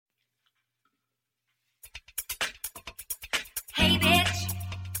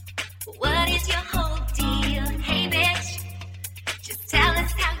us your whole deal. Hey, bitch, just tell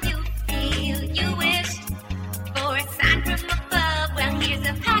us how you feel. You wished for a sign from above. Well, here's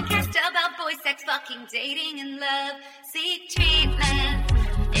a podcast about boy sex, fucking, dating, and love. Seek treatment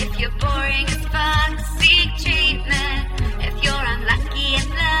if you're boring as fuck. Seek treatment if you're unlucky in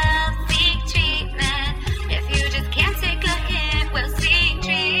love. Seek treatment if you just can't take a hint. Well, seek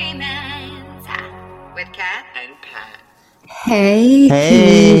treatment with Kat and Pat. Hey,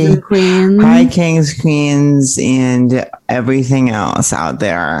 kings and queens. Hi, kings, queens, and everything else out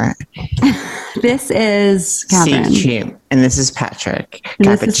there. This is Catherine. Cheap. And this is Patrick,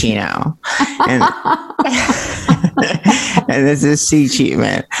 Cappuccino. And this is Sea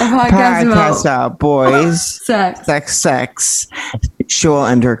Treatment. Podcast about boys, sex, sexual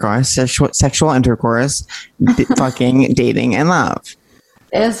intercourse, fucking dating and love.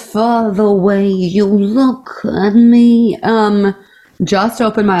 As for the way you look at me, just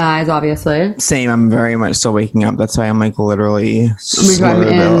opened my eyes, obviously. Same. I'm very much still waking up. That's why I'm like literally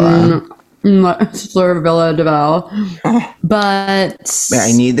Slurvilla Deval. But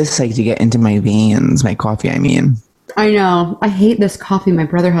I need this like to get into my veins. My coffee, I mean. I know. I hate this coffee my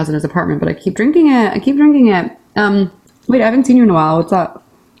brother has in his apartment, but I keep drinking it. Wait, I haven't seen you in a while. What's up?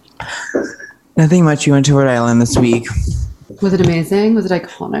 Nothing much. You went to Rhode Island this week. Was it amazing? Was it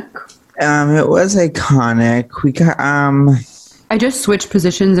iconic? It was iconic. We got I just switched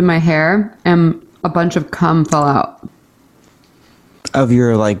positions in my hair and a bunch of cum fell out. Of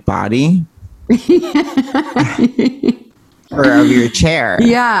your like body? Or of your chair?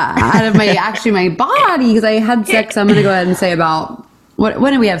 Yeah, out of my body, because I had sex. I'm gonna go ahead and say about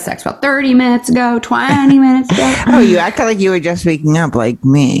when did we have sex? About 30 minutes ago, 20 minutes ago. Oh, you acted like you were just waking up like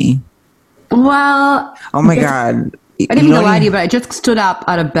me. Well, oh my god. I didn't mean to lie to you, but I just stood up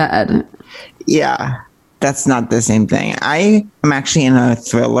out of bed. Yeah, that's not the same thing. I am actually in a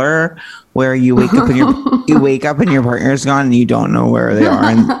thriller where you wake up and your partner's gone and you don't know where they are,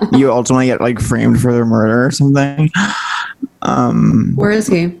 and you ultimately get like framed for their murder or something. Where is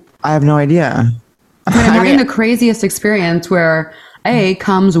he? I have no idea. I'm having the craziest experience where A,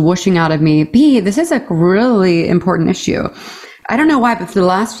 comes whooshing out of me. B, this is a really important issue. I don't know why, but for the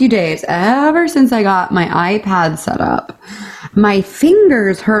last few days, ever since I got my iPad set up, my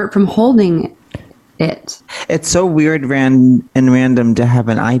fingers hurt from holding it. It's so weird and random to have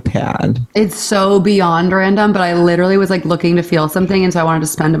an iPad. It's so beyond random, but I literally was like looking to feel something, and so I wanted to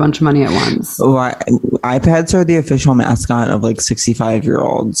spend a bunch of money at once. iPads are the official mascot of like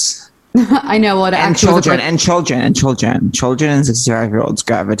 65-year-olds. I know what children and 65-year-olds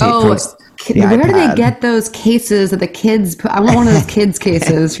gravitate towards the where iPad. do they get those cases that the kids put? I want one of those kids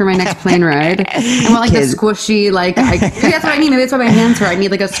cases for my next plane ride. I want like the squishy, like maybe that's what I need. Maybe that's what my hands hurt. I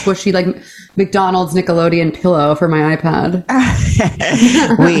need like a squishy, like McDonald's Nickelodeon pillow for my iPad.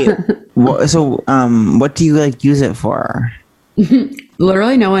 Wait, what do you like use it for?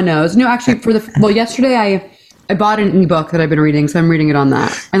 Literally, no one knows. No, actually, yesterday I bought an ebook that I've been reading, so I'm reading it on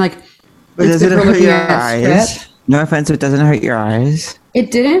that. And like, but does it hurt your eyes? No offense, it doesn't hurt your eyes.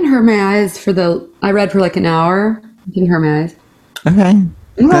 It didn't hurt my eyes I read for like an hour. It didn't hurt my eyes. Okay.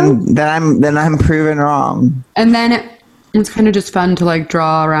 Then I'm proven wrong. And then it's kind of just fun to like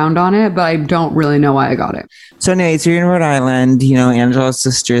draw around on it, but I don't really know why I got it. So anyways, you're in Rhode Island. You know, Angela's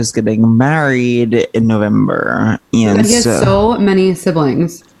sister is getting married in November. And he has so many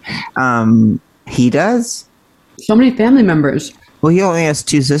siblings. He does? So many family members. Well, he only has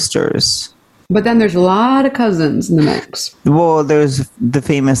 2 sisters. But then there's a lot of cousins in the mix. Well, there's the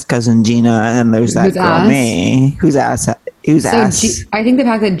famous cousin Gina, and there's that girl May, who's ass. I think the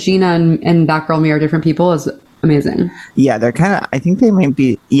fact that Gina and that girl May are different people is amazing. Yeah, they're kind of. I think they might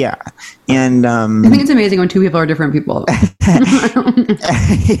be. Yeah, and I think it's amazing when 2 people are different people.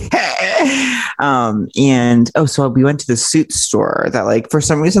 So we went to the suit store that like for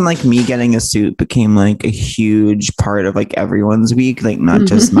some reason like me getting a suit became like a huge part of like everyone's week, like not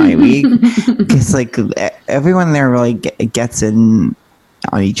just my week, because like everyone there really gets in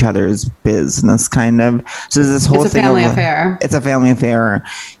on each other's business kind of. So this whole thing affair. It's a family affair.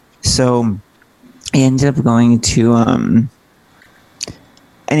 So I ended up going to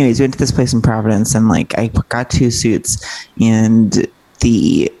anyways, we went to this place in Providence, and like I got 2 suits, and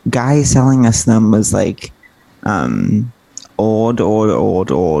the guy selling us them was like old,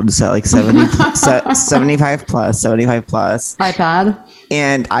 so like 75 plus iPad,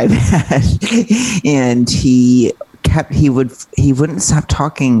 and he wouldn't stop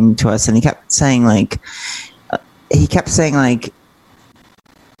talking to us, and he kept saying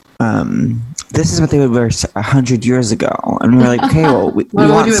this is what they would wear 100 years ago. And we were like, okay, well, we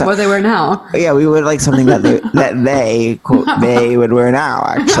want what they wear now. Yeah, we would like something that they quote, they would wear now,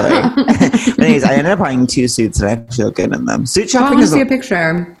 actually. But anyways, I ended up buying 2 suits and I actually look good in them. Suit shopping I see a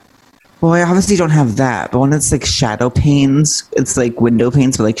picture. Well, I obviously don't have that, but when it's like shadow panes, it's like window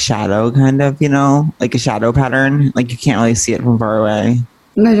panes, but like shadow kind of, like a shadow pattern. Like you can't really see it from far away.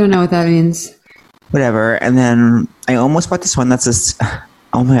 I don't know what that means. Whatever. And then I almost bought this one that's just,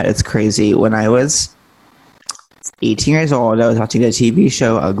 oh my God, it's crazy. When I was 18 years old, I was watching the TV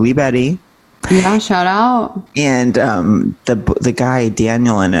show Ugly Betty. Yeah, shout out. And the guy,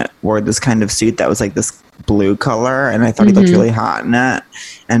 Daniel, in it wore this kind of suit that was like this blue color, and I thought he looked really hot in it.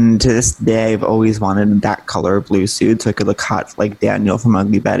 And to this day, I've always wanted that color blue suit so I could look hot like Daniel from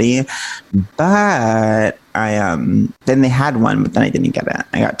Ugly Betty. But then they had one, but then I didn't get it.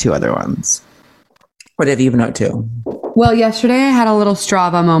 I got 2 other ones. What have you been up to? Well, yesterday I had a little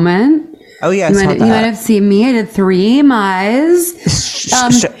Strava moment. Oh yeah, you might have seen me. I did 3 miles.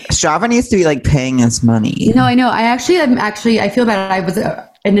 Strava needs to be like paying us money. No, I know. I feel bad. I was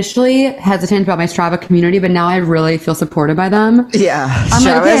initially hesitant about my Strava community, but now I really feel supported by them. Yeah,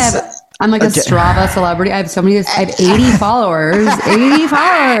 I'm like a Strava celebrity. I have 80 followers. 80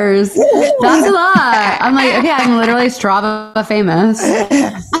 followers. That's a lot. I'm like, okay, I'm literally Strava famous.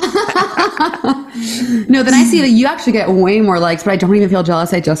 No, then I see that you actually get way more likes, but I don't even feel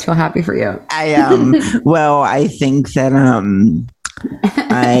jealous. I just feel happy for you. I am. Well, I think that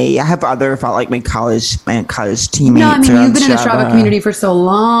I have other like my college teammates. No, I mean you've been in the Strava community for so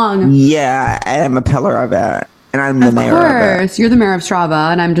long. Yeah, and I'm a pillar of it. And I'm the mayor of it. Of course. You're the mayor of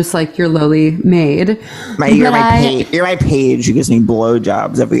Strava, and I'm just like your lowly maid. You're my page who gives me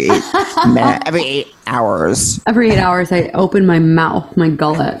blowjobs every 8 hours. Every 8 hours, I open my mouth, my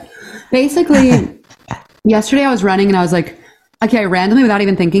gullet. Basically, yesterday I was running, and I was like, okay, I randomly, without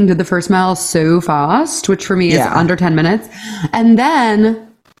even thinking, did the first mile so fast, which for me is under 10 minutes. And then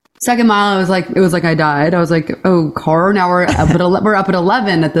second mile, it was like I died. I was like, oh, car, now we're up at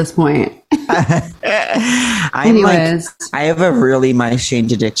 11 at this point. Anyways. I have a really my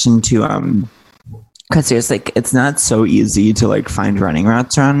strange addiction to because there's like it's not so easy to like find running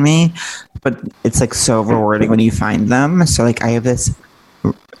routes around me, but it's like so rewarding when you find them. So like I have this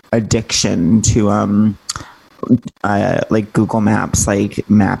addiction to like Google Maps, like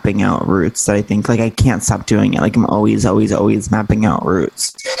mapping out routes that I think like I can't stop doing it. Like I'm always mapping out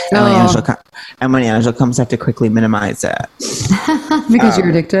routes. And when Angela comes, I have to quickly minimize it. Because you're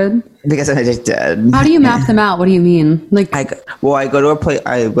addicted? Because I'm addicted. How do you map them out? What do you mean? Like I go to a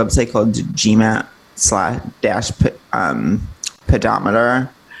website called GMAP/pedometer.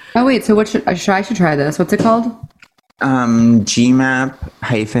 Oh wait, so what I should try this. What's it called?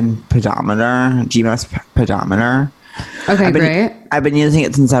 GMAP-pedometer. GMAP's pedometer. Okay, great. I've been using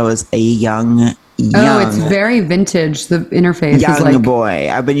it since I was a young. Oh, it's very vintage. The interface is like boy.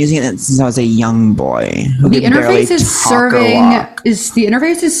 I've been using it since I was a young boy. The interface is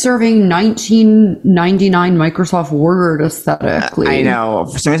serving 1999 Microsoft Word aesthetically. I know.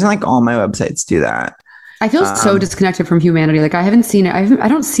 For some reason, like all my websites do that. I feel so disconnected from humanity. Like I haven't seen it. I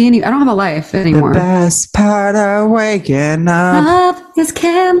don't have a life anymore. The best part of waking up is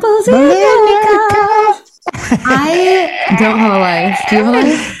Campbell's. I don't have a life. Do you have a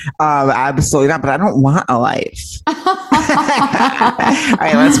life? Absolutely not, but I don't want a life. All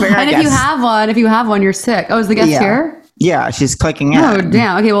right, let's figure out. And if you have one, you're sick. Oh, is the guest here? Yeah, she's clicking in. Oh,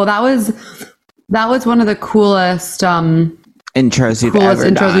 damn. Okay, well, that was one of the coolest intros we've ever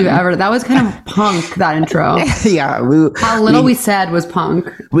done. That was kind of punk, that intro. Yeah. How little we said was punk.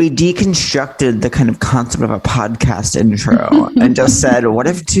 We deconstructed the kind of concept of a podcast intro and just said, what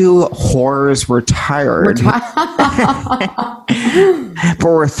if 2 whores were tired? But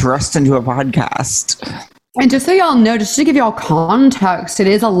we're thrust into a podcast. And just so y'all know, just to give y'all context, it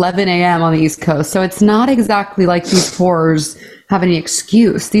is 11 a.m. on the East Coast, so it's not exactly like these whores have any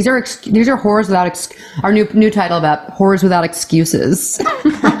excuse. These are whores without our new title about whores without excuses.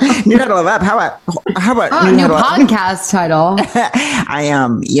 New title of app. How about new podcast title? I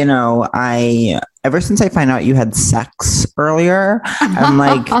ever since I found out you had sex earlier, I'm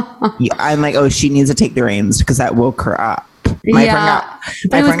like, oh, she needs to take the reins because that woke her up. My friend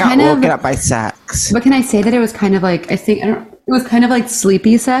got woken up by sex. But can I say that it was kind of like, it was kind of like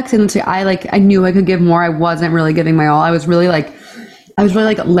sleepy sex, and I knew I could give more. I wasn't really giving my all. I was really like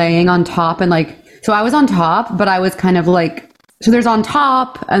laying on top, and like, so I was on top, but I was kind of like So there's on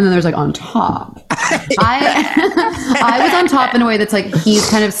top, and then there's like on top. I was on top in a way that's like he's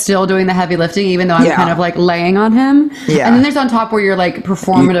kind of still doing the heavy lifting, even though I'm kind of like laying on him. Yeah. And then there's on top where you're like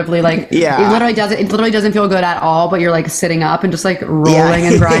performatively like it literally doesn't feel good at all, but you're like sitting up and just like rolling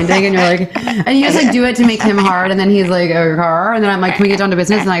and grinding, and you're like, and you just like do it to make him hard, and then he's like and then I'm like, can we get down to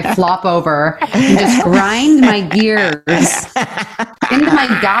business? And I flop over and just grind my gears into my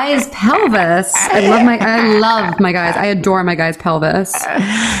guy's pelvis. I love my guys. I adore my guy's pelvis.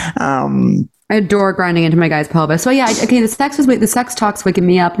 I adore grinding into my guy's pelvis. So yeah, the sex talk's waking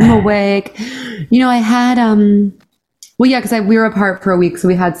me up. I'm awake. I had because we were apart for a week, so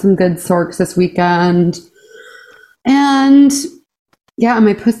we had some good sorks this weekend. And yeah,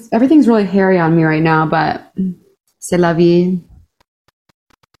 my everything's really hairy on me right now, but c'est la vie.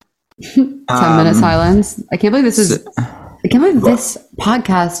 10-minute silence. I can't believe this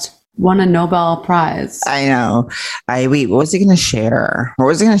podcast won a Nobel Prize. I know. Wait, what was he going to share? What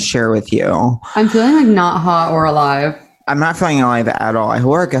was he going to share with you? I'm feeling like not hot or alive. I'm not feeling alive at all. I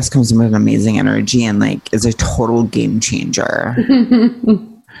hope our guest comes in with an amazing energy and like is a total game changer.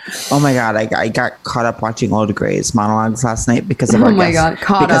 Oh my God, I got caught up watching old Grey's monologues last night because of our guests.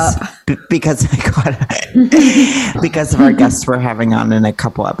 Because of our guests we're having on in a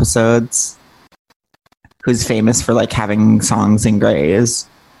couple episodes, who's famous for like having songs in Grey's.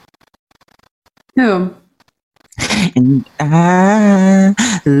 Who? And I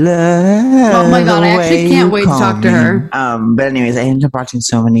love. Oh my God, I actually can't wait to talk to her. But anyways, I ended up watching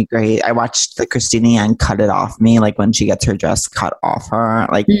so many great. I watched the Christina Yang Cut It Off Me, like when she gets her dress cut off her,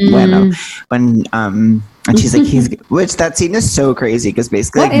 like when and she's like which that scene is so crazy because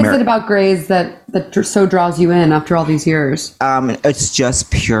basically what is it about Grey's that so draws you in after all these years? It's just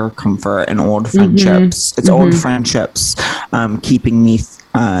pure comfort and old friendships. It's old friendships, keeping me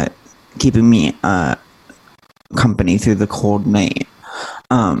company through the cold night.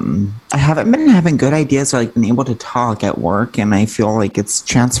 I haven't been having good ideas or like been able to talk at work, and I feel like it's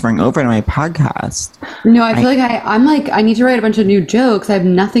transferring over to my podcast. No, I feel like I'm like I need to write a bunch of new jokes. I have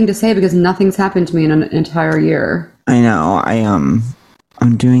nothing to say because nothing's happened to me in an entire year. I know.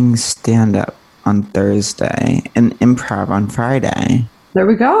 I'm doing stand up on Thursday and improv on Friday. There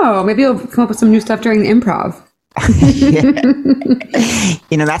we go. Maybe you'll come up with some new stuff during the improv.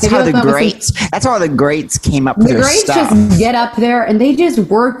 That's how the greats came up with their stuff. The greats just get up there and they just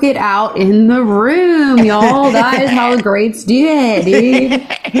work it out in the room, y'all. That is how the greats do it, dude.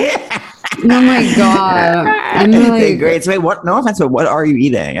 Oh my God. I'm really greats. Wait, what? No offense, but what are you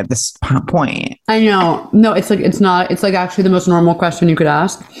eating at this point? I know. No, it's like actually the most normal question you could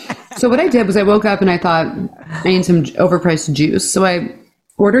ask. So what I did was I woke up and I thought I need some overpriced juice. So I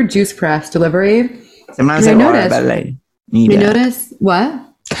ordered Juice Press delivery. Sometimes I notice what?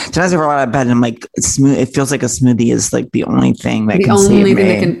 Sometimes I roll out of bed and I'm like, smooth. It feels like a smoothie is like the only thing that can save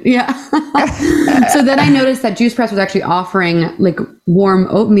me. Yeah. So then I noticed that Juice Press was actually offering like warm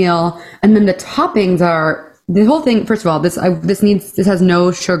oatmeal, and then the toppings are the whole thing. First of all, this has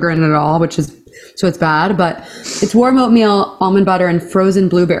no sugar in it at all, which is so it's bad. But it's warm oatmeal, almond butter, and frozen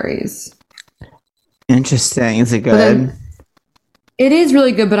blueberries. Interesting. Is it good? It is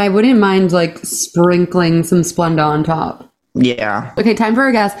really good, but I wouldn't mind like sprinkling some Splenda on top. Yeah. Okay, time for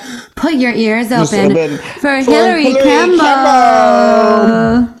our guest. Put your ears open for Hilary Campbell.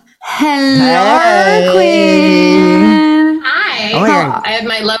 Hello, Queen. Hi. I have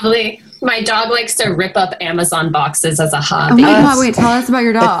my dog likes to rip up Amazon boxes as a hobby. Wait, tell us about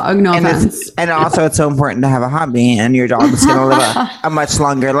your dog. No offense. And also, it's so important to have a hobby, and your dog's going to live a much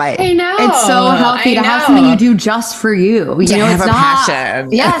longer life. I know. It's so healthy to have something you do just for you. You know, it's not a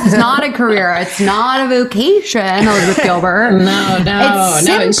passion. Yes, it's not a career. It's not a vocation, Elizabeth Gilbert. No. It's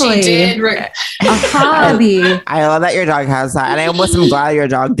simply she did a hobby. I love that your dog has that, and I almost am glad your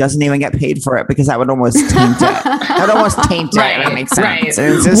dog doesn't even get paid for it because that would almost taint it. That would almost taint it. Right, that makes sense.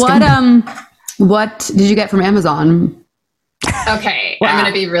 Right. What did you get from Amazon? Okay, wow. I'm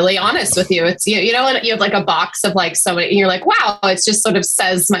going to be really honest with you. It's you know when you have like a box of like so many, and you're like, wow, it just sort of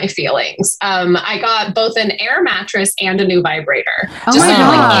says my feelings. I got both an air mattress and a new vibrator. Oh my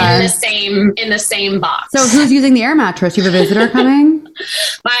God. Like in the same box. So who's using the air mattress? You have a visitor coming?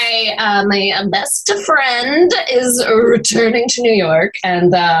 My best friend is returning to New York,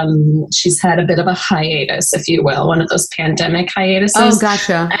 and she's had a bit of a hiatus, if you will, one of those pandemic hiatuses. Oh,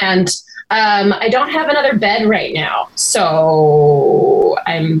 gotcha. And I don't have another bed right now, so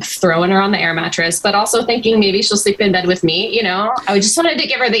I'm throwing her on the air mattress, but also thinking maybe she'll sleep in bed with me. You know, I just wanted to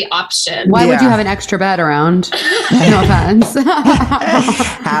give her the option. Why would you have an extra bed around? No offense.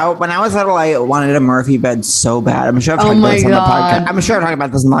 when I was little, I wanted a Murphy bed so bad. I'm sure I've talked about this on the podcast. I'm sure I've talked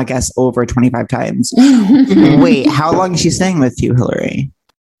about this on the podcast over 25 times. Wait, how long is she staying with you, Hilary?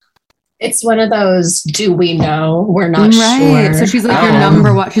 It's one of those, do we know? We're not sure. So she's like your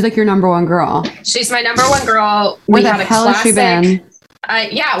number one. She's like your number one girl. She's my number one girl. Where the hell has she been?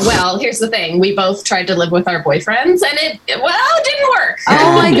 Yeah, well, here's the thing. We both tried to live with our boyfriends and it didn't work.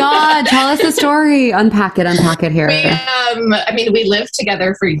 Oh my God. Tell us the story. Unpack it here. We lived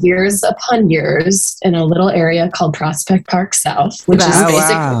together for years upon years in a little area called Prospect Park South, which is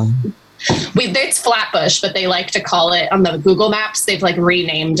basically... it's Flatbush, but they like to call it on the Google Maps. They've like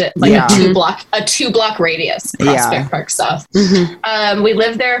renamed it like a two block radius, Prospect Park South. We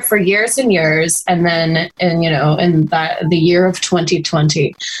lived there for years and years, and then in the year of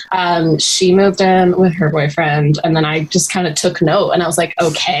 2020, she moved in with her boyfriend, and then I just kind of took note, and I was like,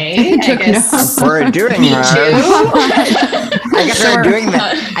 okay, I guess we're doing that.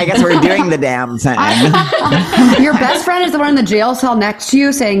 I guess we're doing the damn thing. Your best friend is the one in the jail cell next to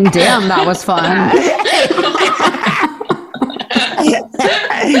you saying, "Damn, that was fun."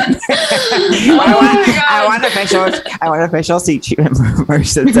 I want official seat treatment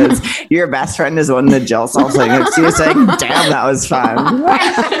first that says your best friend is one in the jail cell saying next to you saying, "Damn, that was fun."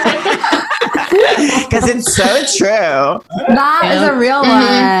 Because it's so true. That is a real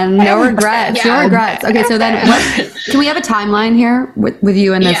one. No regrets. No regrets. Okay, so then can we have a timeline here with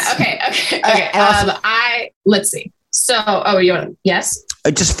you and this? Yeah, okay. Let's see. So, you want yes?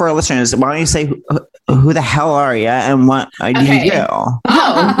 Just for our listeners, why don't you say who the hell are you and what do you do?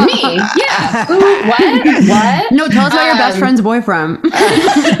 Oh, me? Yeah. What? No, tell us about your best friend's boyfriend. Which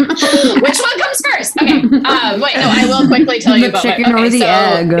one comes first? Okay. Wait, no, I will quickly tell you about chicken or the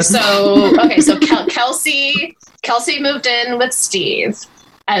egg. So Kelsey moved in with Steve.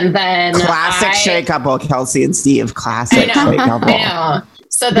 And then classic straight couple, Kelsey and Steve. Classic straight couple. I know.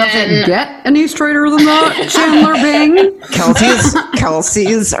 So then get any straighter than that, Chandler Bing?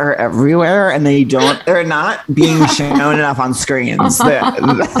 Kelseys are everywhere, and they're not being shown enough on screens.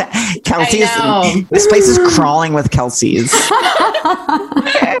 Kelseys, this place is crawling with Kelseys.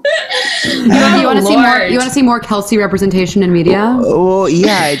 You want to see more? You want to see more Kelsey representation in media? Oh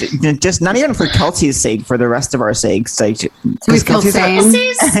yeah, just not even for Kelsey's sake, for the rest of our sakes. Like, so we feel sane.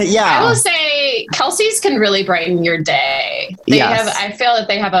 Yeah, I will say Kelsey's can really brighten your day. I feel that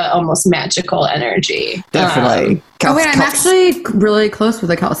they have a almost magical energy. Definitely. I'm actually really close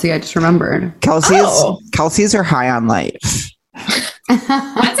with a Kelsey. I just remembered. Kelsey's are high on life.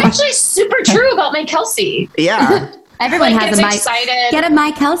 That's actually super true about my Kelsey. Yeah. Everyone has a mic. Excited. Get a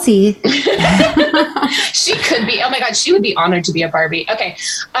my Kelsey. She could be. Oh my God, she would be honored to be a Barbie. Okay.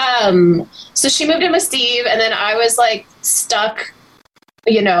 So she moved in with Steve, and then I was like stuck,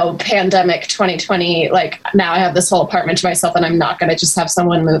 pandemic 2020. Like now I have this whole apartment to myself, and I'm not going to just have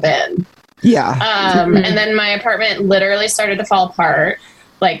someone move in. Yeah. And then my apartment literally started to fall apart.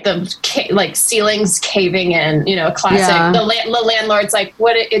 Like the ceilings caving in, classic. Yeah. The landlord's like,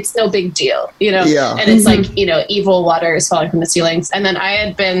 "What? It's no big deal, Yeah. And it's like, evil water is falling from the ceilings. And then I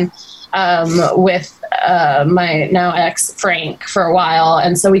had been with my now ex Frank for a while,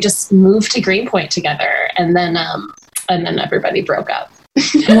 and so we just moved to Greenpoint together, and then everybody broke up.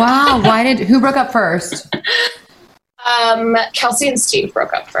 Wow! Who broke up first? Kelsey and Steve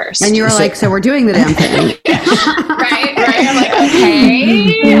broke up first. And you were like, so we're doing the damn thing. right. I'm like,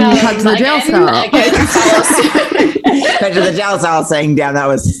 okay. Cut to the jail cell. Cut to the jail cell saying, damn, that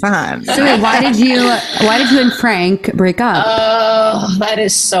was fun. So wait, why did you and Frank break up? Oh, that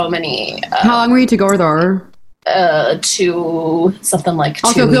is so many. How long were you together? To something like 2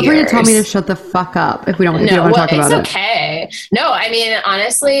 years. Also, feel free to tell me to shut the fuck up if you don't want to talk about it. It's okay. No, I mean,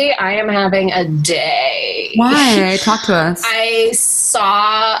 honestly, I am having a day. Why? Talk to us. I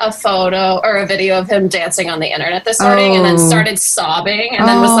saw a photo or a video of him dancing on the internet this morning and then started sobbing and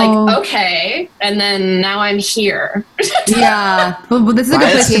then was like, okay. And then now I'm here. Yeah. Well, this is a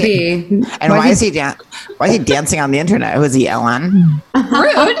good place to be. And why is he dancing on the internet? Was he Ellen?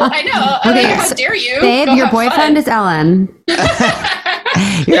 Rude. I know. Okay, how dare you? Babe, your boyfriend is Ellen.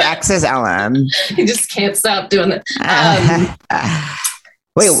 Your ex is Ellen. He just can't stop doing that.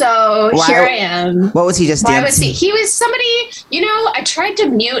 Wait, so here I am. What was he just dancing? Why was he? He was somebody, I tried to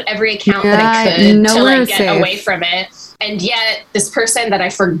mute every account that I could to get away from it. And yet this person that I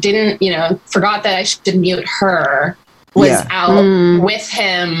forgot that I should mute her was out with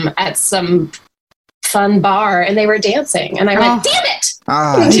him at some fun bar and they were dancing. And I went, damn it.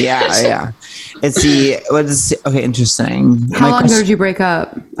 Yeah. Okay, interesting. How long ago did you break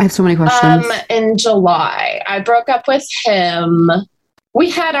up? I have so many questions. In July. I broke up with him. We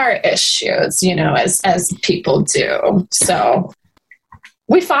had our issues, as people do. So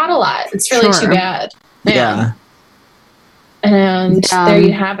We fought a lot. It's really too bad. Yeah. And there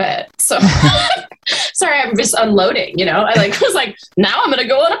you have it. So sorry, I'm just unloading, I was like, now I'm going to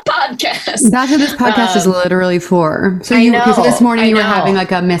go on a podcast. That's what this podcast is literally for. So so this morning you were having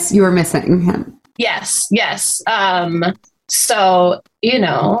like you were missing him. Yes. So,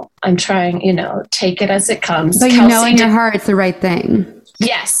 I'm trying, take it as it comes. But in your heart, it's the right thing.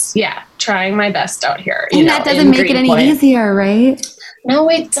 Yes. Yeah. Trying my best out here. And that doesn't make it any easier, right? No,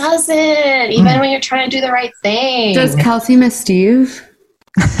 it doesn't. Even when you're trying to do the right thing. Does Kelsey miss Steve?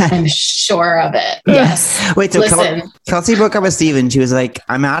 I'm sure of it. Yes. Wait, so Kelsey broke up with Steve and she was like,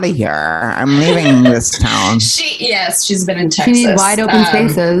 I'm out of here. I'm leaving this town. She's been in Texas. She needs wide open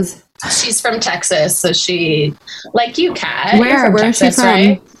spaces. She's from Texas, so she, like you, Kat. Where is she from?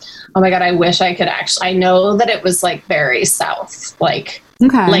 Right? Oh my God, I wish I could I know that it was like very south, like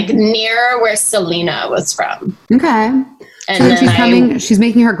near where Selena was from. Okay. And so she's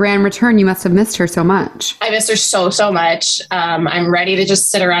making her grand return. You must have missed her so much. I miss her so much. I'm ready to just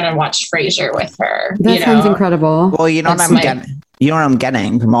sit around and watch Frasier with her. That sounds incredible. Well, you know what I'm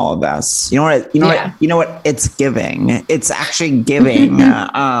getting from all of this. You know what it's giving. It's actually giving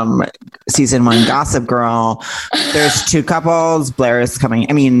season 1 Gossip Girl. There's 2 couples. Serena's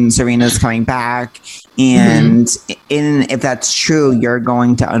coming back. And if that's true, you're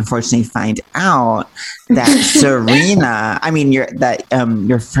going to unfortunately find out that Serena,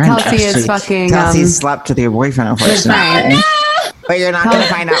 your friend Kelsey slept with your boyfriend, unfortunately. But you're not going to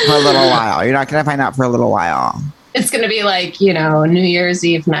find out for a little while. It's going to be like, New Year's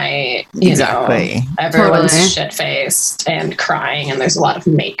Eve night. Exactly. Everyone's shit-faced and crying, and there's a lot of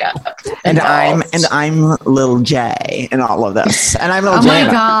makeup. And I'm Lil J in all of this. And I'm Lil J. Oh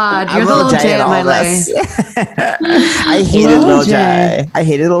my God, you're the Lil J of my life. I hated Lil J. I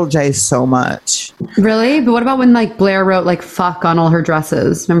hated Lil J so much. Really? But what about when Blair wrote fuck on all her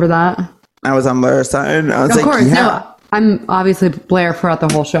dresses? Remember that? I was on Blair's side. I was of course, no. I'm obviously Blair throughout the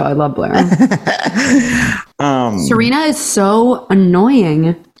whole show. I love Blair. Serena is so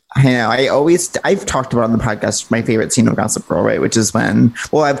annoying. I know. I've talked about on the podcast my favorite scene of Gossip Girl, right? Which is I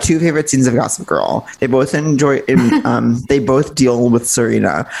have 2 favorite scenes of Gossip Girl. They both they both deal with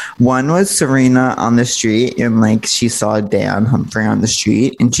Serena. One was Serena on the street and she saw Dan Humphrey on the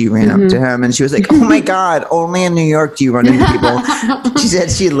street and she ran up to him and she was like, oh my God, only in New York do you run into people.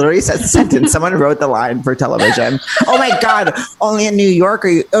 She literally said the sentence. Someone wrote the line for television. Oh my God, only in New York are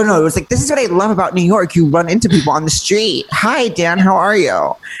you? Oh no, it was this is what I love about New York. You run into people on the street. Hi, Dan, how are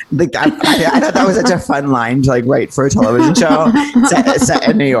you? I thought that was such a fun line to write for a television show set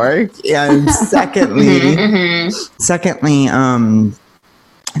in New York. And secondly,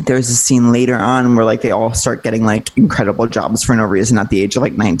 there's a scene later on where they all start getting incredible jobs for no reason at the age of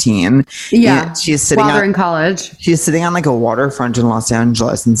 19. Yeah, and she's sitting while they're in college. She's sitting on a waterfront in Los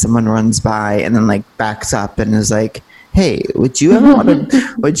Angeles, and someone runs by and then backs up and is like, hey, would you ever want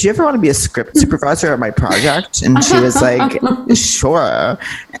to be a script supervisor at my project? And she was like, sure.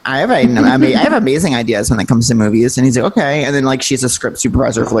 I have amazing ideas when it comes to movies. And he's like, okay. And then she's a script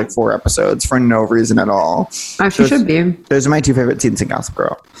supervisor for 4 episodes for no reason at all. She should be. Those are my 2 favorite scenes in Gossip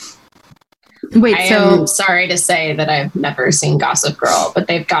Girl. Wait, I am sorry to say that I've never seen Gossip Girl, but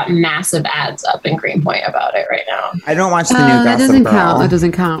they've got massive ads up in Greenpoint about it right now. I don't watch the new Gossip Girl. That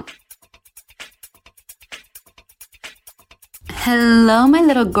doesn't count. Hello, my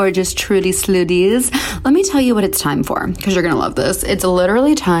little gorgeous Trudy Sludies. Let me tell you what it's time for, because you're going to love this. It's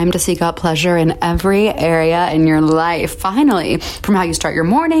literally time to seek out pleasure in every area in your life. Finally, from how you start your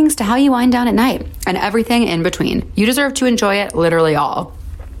mornings to how you wind down at night and everything in between. You deserve to enjoy it literally all.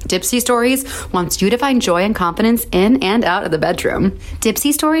 Dipsy Stories wants you to find joy and confidence in and out of the bedroom.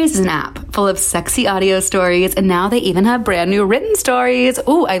 Dipsy Stories is an app full of sexy audio stories, and now they even have brand new written stories.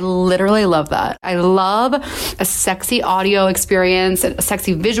 Ooh, I literally love that. I love a sexy audio experience, a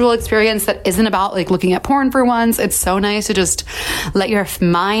sexy visual experience that isn't about looking at porn for once. It's so nice to just let your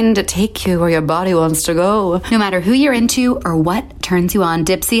mind take you where your body wants to go. No matter who you're into or what turns you on,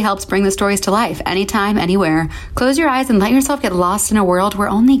 Dipsy helps bring the stories to life anytime, anywhere. Close your eyes and let yourself get lost in a world where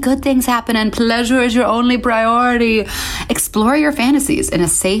only good things happen and pleasure is your only priority. Explore your fantasies in a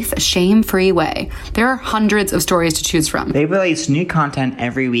safe, shame-free way. There are hundreds of stories to choose from. They release new content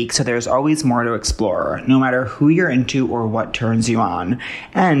every week, so there's always more to explore, no matter who you're into or what turns you on.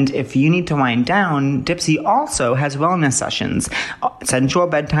 And if you need to wind down, Dipsy also has wellness sessions, sensual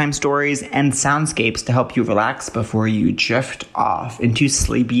bedtime stories, and soundscapes to help you relax before you drift off into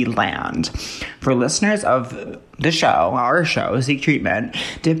sleepy land. For listeners of our show, Seek Treatment,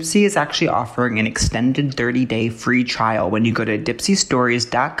 Dipsy is actually offering an extended 30-day free trial when you go to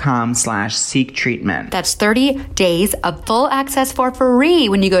dipsystories.com/seek treatment. That's 30 days of full access for free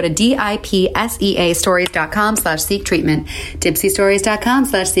when you go to DIPSEA stories.com/seek treatment.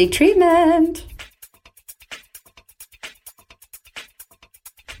 Dipsystories.com/seek treatment.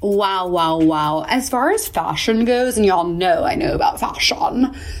 Wow. As far as fashion goes, and y'all know I know about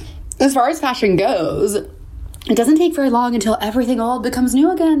fashion. As far as fashion goes, it doesn't take very long until everything old becomes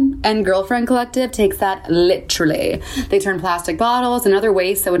new again. And Girlfriend Collective takes that literally. They turn plastic bottles and other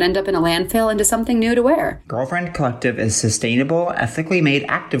waste that would end up in a landfill into something new to wear. Girlfriend Collective is sustainable, ethically made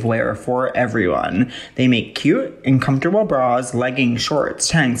activewear for everyone. They make cute and comfortable bras, leggings, shorts,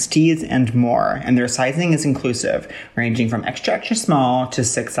 tanks, tees, and more. And their sizing is inclusive, ranging from extra small to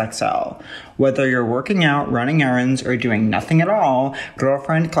 6XL. Whether you're working out, running errands, or doing nothing at all,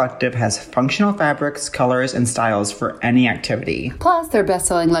 Girlfriend Collective has functional fabrics, colors, and styles for any activity. Plus, their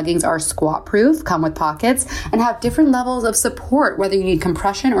best-selling leggings are squat-proof, come with pockets, and have different levels of support, whether you need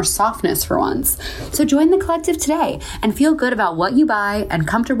compression or softness for once. So join the collective today and feel good about what you buy and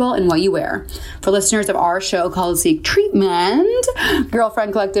comfortable in what you wear. For listeners of our show called Seek Treatment,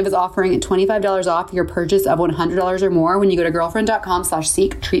 Girlfriend Collective is offering $25 off your purchase of $100 or more when you go to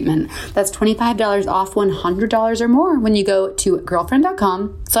girlfriend.com/seek treatment. That's $25 off $100 or more when you go to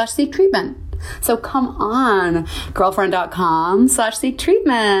girlfriend.com/seek treatment. So come on, girlfriend.com/seek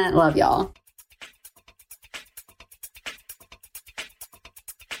treatment. Love y'all.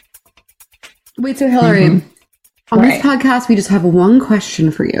 Wait, so Hilary, on this podcast, we just have one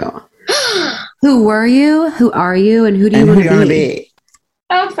question for you. Who were you? Who are you? And who do you want to be?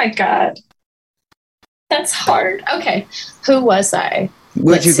 Oh my God. That's hard. Okay. Who was I?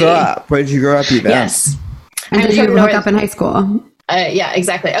 Where'd you grow up? Where'd you grow up, Eva? Yes. And did you hook up in high school? Yeah,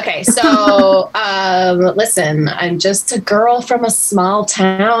 exactly. Okay, so listen, I'm just a girl from a small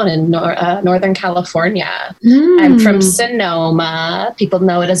town in Northern California. I'm from Sonoma. People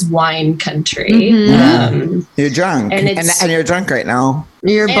know it as wine country. You're drunk, and you're drunk right now.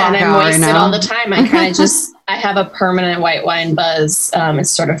 You're and I'm right wasted now. all the time. I kind of I have a permanent white wine buzz.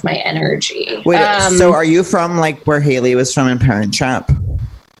 It's sort of my energy. Wait, so are you from like where Haley was from in Parent Trap?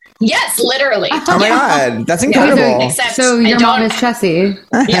 Yes, literally. Oh my God, that's incredible. Except So your mom is Chessie.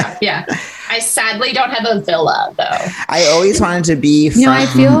 Yeah. I sadly don't have a villa though. I always wanted to be from.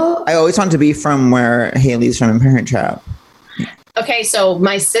 I always wanted to be from where Haley's from in Parent Trap. Okay, so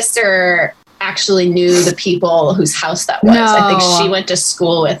my sister actually knew the people whose house that was. No. I think she went to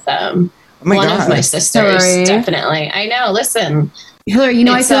school with them. Oh my One God. of my sisters, Hilary. definitely. I know. Listen, Hilary,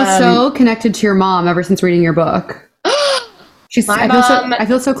 I It's, feel so connected to your mom ever since reading your book. I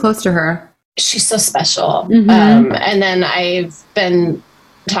feel so close to her. she's so special. Mm-hmm. And then I've been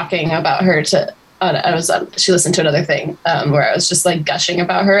talking about her to. She listened to another thing where I was just like gushing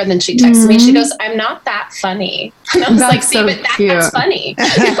about her, and then she texted me. She goes, "I'm not that funny," and I was That's like, "See, so but that's cute. funny."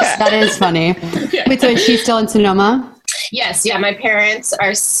 That is funny. Yeah. Wait, so is she still in Sonoma? Yes, yeah. My parents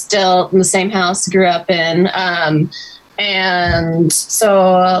are still in the same house grew up in. And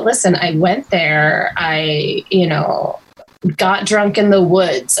so, listen, I went there. I, got drunk in the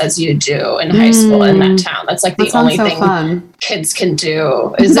woods as you do in high school in that town. That's like the only thing fun. kids can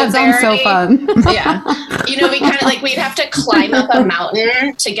do. That sounds so fun. Yeah. We kind of we'd have to climb up a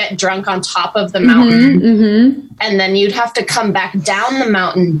mountain to get drunk on top of the mountain. Mm-hmm. And then you'd have to come back down the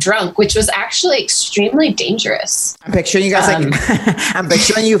mountain drunk, which was actually extremely dangerous. I'm picturing you guys I'm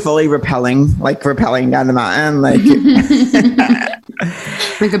picturing you fully rappelling down the mountain,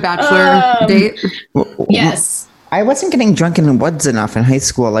 Like a bachelor date. Yes. I wasn't getting drunk in the woods enough in high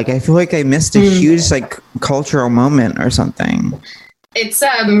school. I feel like I missed a huge cultural moment or something. It's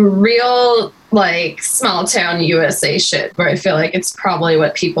real small town USA shit where I feel like it's probably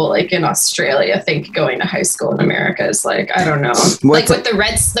what people in Australia think going to high school in America is I don't know. With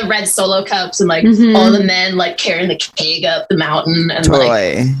the red solo cups and all the men carrying the keg up the mountain and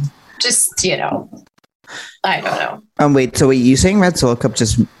Totally. I don't know. Wait, you saying red solo cup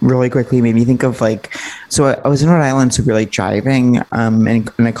just really quickly made me think of so I was in Rhode Island, so we were driving in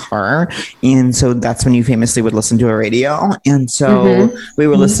a car, and so that's when you famously would listen to a radio, and so we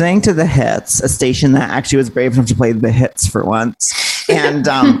were listening to the hits, a station that actually was brave enough to play the hits for once, and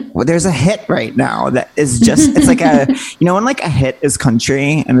there's a hit right now that is just it's like when a hit is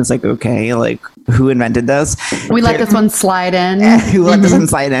country and it's okay, who invented this? We let this one slide in. Who let this one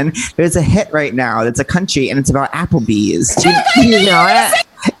slide in? There's a hit right now that's a country and it's about Applebee's. Do you know it?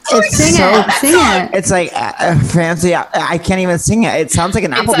 It's Sing it. Sing it. It's like fancy. I can't even sing it. It sounds like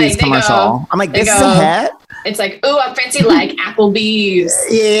an Applebee's commercial. I'm like, this is a hit. It's like, ooh, I'm fancy like Applebee's.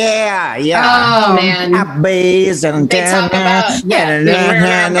 Yeah. Oh man, Applebee's and they talk about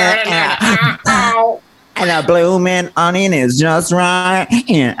and a blooming onion is just right.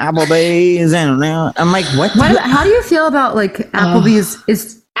 And Applebee's and I'm like, what? How do you feel about like Applebee's?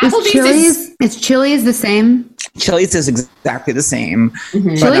 Is Chili's the same? Chili's is exactly the same.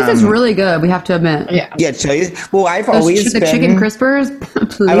 Mm-hmm. Chili's is really good. We have to admit. Yeah, Chili's. Well, I've always been chicken crispers.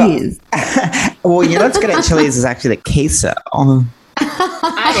 Please. Well, you know what's good at Chili's is actually the queso.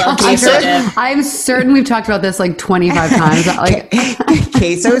 I love queso. I'm certain we've talked about this like 25 times. Like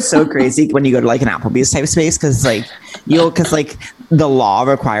queso is so crazy when you go to like an Applebee's type space because like the law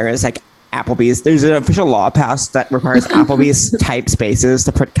requires like Applebee's. There's an official law passed that requires Applebee's type spaces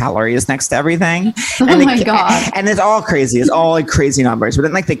to put calories next to everything. And my God. And it's all crazy. It's all like crazy numbers. But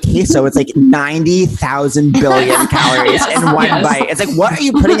then like the queso, it's like 90,000 billion calories in one bite. It's like, what are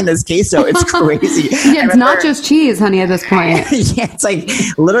you putting in this queso? It's crazy. Yeah, it's not just cheese, honey, at this point. Yeah, it's like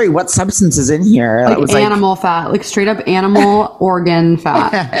literally what substance is in here? Like animal fat, like straight up animal organ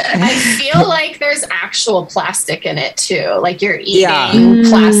fat. I feel like there's actual plastic in it too. Like you're eating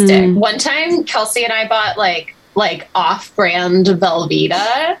plastic. One time Kelsey and I bought like off-brand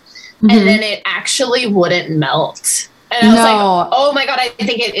Velveeta and then it actually wouldn't melt. And I was like, oh my God, I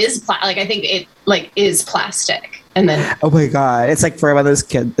think it is I think it like is plastic. And then oh my God, it's like for one of those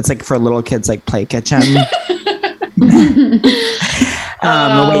kids, it's like for little kids like play kitchen.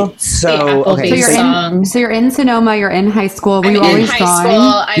 So you're in Sonoma, you're in high school. Were you always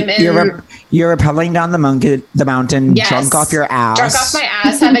drawing? You're rappelling down the mountain, yes. Drunk off your ass. Drunk off my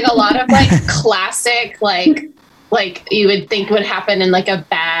ass, having a lot of like classic, like you would think would happen in like a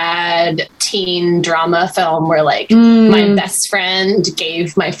bad teen drama film where like my best friend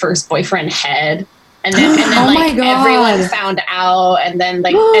gave my first boyfriend head. And then like everyone found out, and then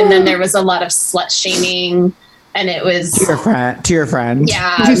there was a lot of slut shaming, and it was to your friend.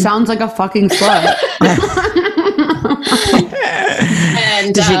 Yeah, she sounds like a fucking slut.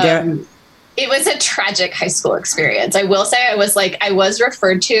 And it was a tragic high school experience. I will say I was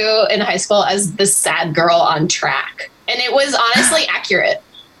referred to in high school as the sad girl on track, and it was honestly accurate.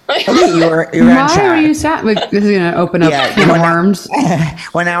 You were Why were you sad? Like, this is gonna open up worms.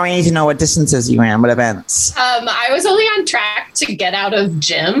 Well, now I need to know what distances you ran, what events. I was only on track to get out of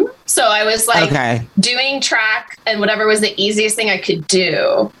gym, so I was like doing track and whatever was the easiest thing I could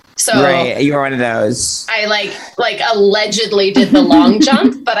do. So right, you were one of those. I like allegedly did the long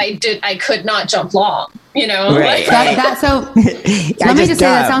jump, but I could not jump long. You know, right? So let me just say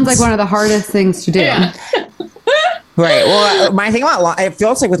that sounds like one of the hardest things to do. Yeah. Right. Well, my thing about it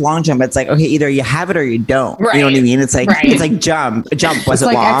feels like with long jump, it's like, okay, either you have it or you don't. Right. You know what I mean? It's like it's like jump. Was it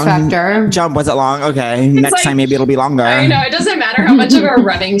like long? X Factor. Jump, was it long? Okay. Next time maybe it'll be longer. I know. It doesn't matter how much of a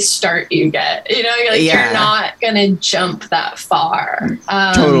running start you get. You know, you're not gonna jump that far.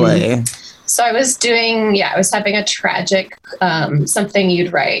 Totally. So I was having a tragic something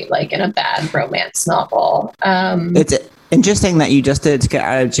you'd write like in a bad romance novel. It's interesting that you just did it to get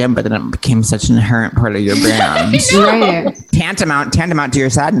out of gym, but then it became such an inherent part of your brand. Right. Tantamount to your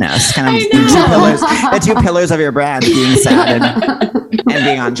sadness. Kind of the two pillars of your brand, being sad and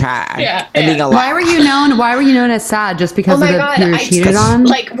being on track. Yeah. And being alive. Why were you known as sad? Just because you were cheated on?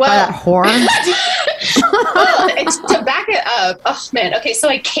 Like what? By that whore? Well, to back it up, oh man. Okay, so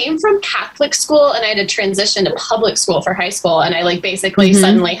I came from Catholic school and I had to transition to public school for high school, and I like basically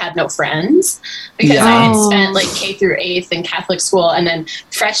suddenly had no friends because I had spent like K through 8th in Catholic school, and then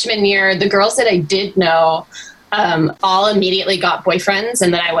freshman year, the girls that I did know all immediately got boyfriends,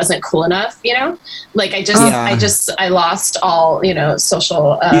 and then I wasn't cool enough, you know, like I lost all, you know,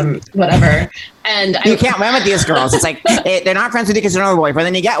 social whatever. And you can't win with these girls. It's like they're not friends with you because you don't have a boyfriend.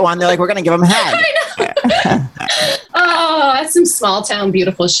 Then you get one, they're like, we're gonna give them a head. Oh, that's some small town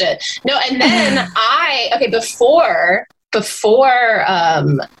beautiful shit. No, and then before the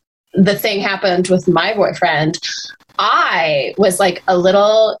thing happened with my boyfriend, I was like a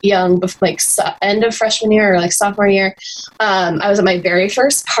little young, like end of freshman year or like sophomore year. I was at my very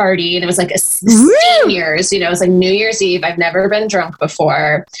first party, and it was like a seniors, you know, it was like New Year's Eve. I've never been drunk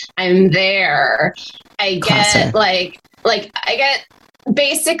before. I'm there. I get I get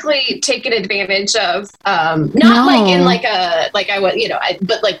basically taken advantage of, like in like I was, you know,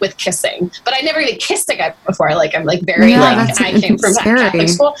 but like with kissing, but I never even kissed a guy before. Like I'm like very I came from Catholic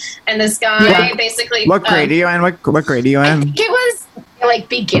school, and this guy basically. What grade are you in? What grade are you in? It was like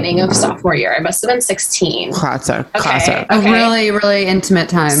beginning of sophomore year. I must have been 16. Classic. A really, really intimate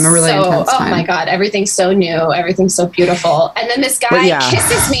time. A really intense time. Oh my God, everything's so new. Everything's so beautiful. And then this guy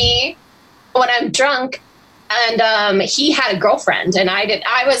kisses me when I'm drunk. And he had a girlfriend, and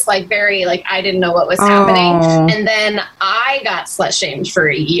I was like very like I didn't know what was happening. And then I got slut shamed for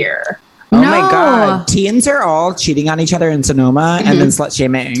a year. Oh my God. Teens are all cheating on each other in Sonoma and then slut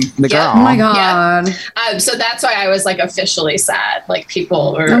shaming the girl. Oh my God. So that's why I was like officially sad. Like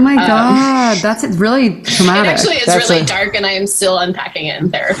people were. Oh my God. That's really traumatic. It actually is really dark, and I am still unpacking it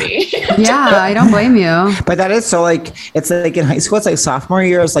in therapy. Yeah, I don't blame you. But that is so like, it's like in high school, it's like sophomore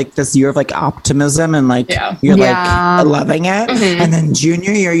year is like this year of like optimism and like you're like loving it. And then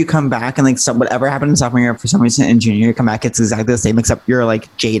junior year, you come back and like whatever happened in sophomore year, for some reason in junior year, you come back, it's exactly the same, except you're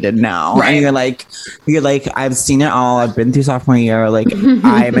like jaded now. Right. And you're like, I've seen it all. I've been through sophomore year. Like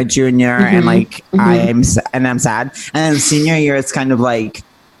I'm a junior and like I'm sad. And then senior year, it's kind of like,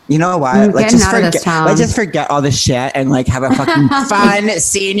 you know what? Let's just forget all this shit and like have a fucking fun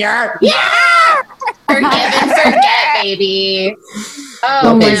senior. Yeah. Forgive and forget, baby.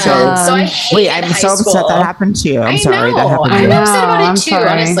 Oh man. So I hate I'm so upset that happened to you. I'm sorry that happened to you. I'm upset about it too,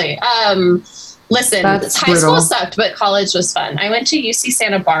 honestly. Listen, high school sucked, but college was fun. I went to UC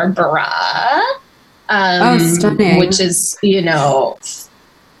Santa Barbara, stunning. Which is,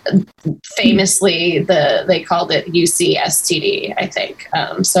 famously they called it UC STD, I think.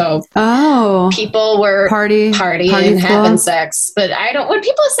 So people were partying and having sex, but when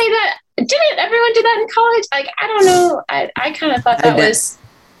people say that, didn't everyone do that in college? Like, I don't know. I kind of thought that was.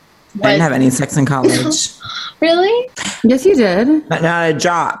 I didn't have any sex in college. Really? Yes, you did. Not a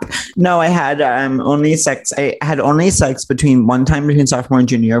job. No, I had only sex. I had only sex one time between sophomore and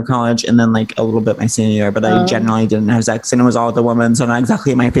junior year of college, and then like a little bit my senior year. But I generally didn't have sex, and it was all with a woman, so not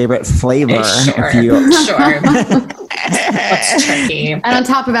exactly my favorite flavor. Sure. That's tricky. And on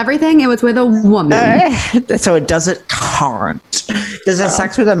top of everything, it was with a woman. So it doesn't count. Does a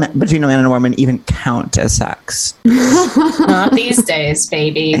sex between a man and a woman even count as sex? Not these days,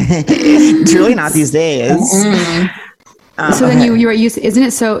 baby. Truly not these days. So then you were used. Isn't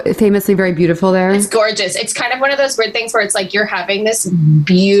it so famously very beautiful there? It's gorgeous. It's kind of one of those weird things where it's like you're having this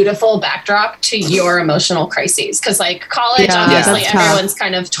beautiful backdrop to your emotional crises. Because like college, obviously, everyone's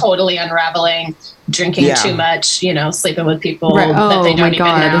kind of totally unraveling, drinking too much, sleeping with people that they don't even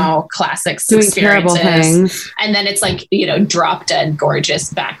know, classics, doing terrible things. And then it's like, drop dead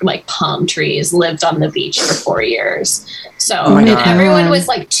gorgeous back, like palm trees, lived on the beach for 4 years. So everyone was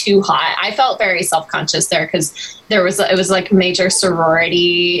like too hot. I felt very self-conscious there because it was like major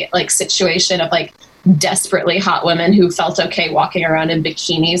sorority like situation of like desperately hot women who felt okay walking around in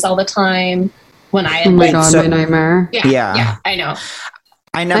bikinis all the time. When I had my nightmare. Yeah, I know.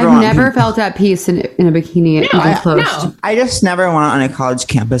 I've never felt at peace in a bikini. No. I just never want on a college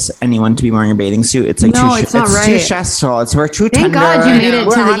campus anyone to be wearing a bathing suit. It's like it's too stressful. We're too tender. Thank God you made it to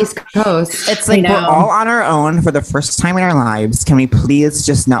the East Coast. It's like we're all on our own for the first time in our lives. Can we please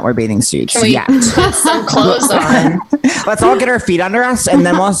just not wear bathing suits yet? Put some clothes on. Let's all get our feet under us, and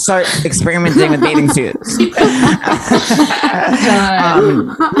then we'll start experimenting with bathing suits.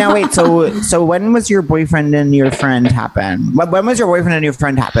 Now wait. So when was your boyfriend and your friend happen? When was your boyfriend and your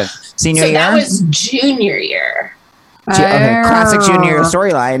friend happen? Senior year? That was junior year. Okay, classic junior year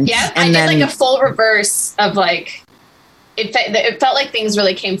storyline. Yeah, I did like a full reverse of like, it felt like things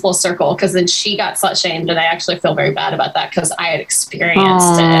really came full circle because then she got slut shamed, and I actually feel very bad about that because I had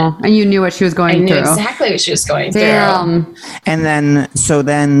experienced it. And you knew what she was going through. I knew exactly what she was going through. And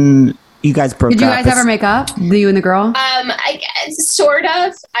then you guys broke up. Did you guys ever make up? You and the girl? I sort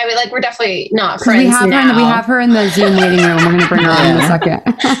of. I mean, like, we're definitely not friends now. We have her in the Zoom waiting room. We're going to bring her on in a second.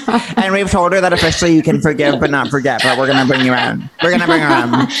 And we've told her that officially you can forgive but not forget, but we're going to bring you on. We're going to bring her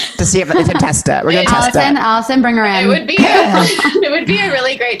on to see if we can test it. We're going to test it. Allison, bring her in. It would be a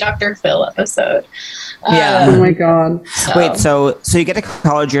really great Dr. Phil episode. Oh my God. Wait, so you get to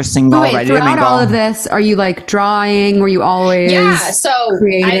college, you're single, ready to mingle. All of this, are you like drawing? Were you always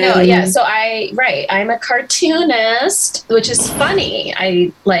creative? I know, yeah. So I'm a cartoonist, which is funny.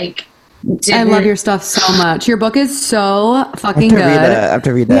 I love your stuff so much. Your book is so fucking good. I have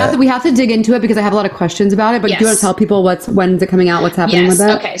to read that. We have to dig into it because I have a lot of questions about it, but do you want to tell people when's it coming out, what's happening with it?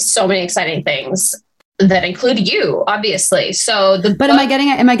 Okay, so many exciting things. that include you, obviously. So am I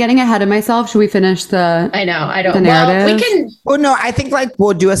getting ahead of myself? Should we finish the? I know. I don't. The narrative? Well, we can. Well, no, I think like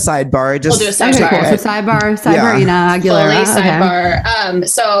we'll do a sidebar. We'll do a sidebar. Okay, cool. So sidebar, Ina Aguilera. Fully sidebar.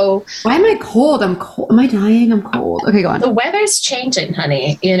 So why am I cold? I'm cold. Am I dying? I'm cold. Okay, go on. The weather's changing,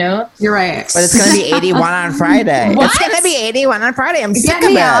 honey. You know. You're right. But it's gonna be 81 on Friday. What? It's gonna be 81 on Friday. I'm sick Get of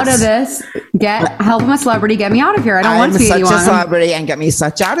me it. out of this. Help a celebrity. Get me out of here. I don't want to be such 81. a celebrity and get me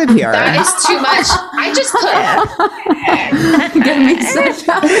such out of here. That is too much. I just put. Get me such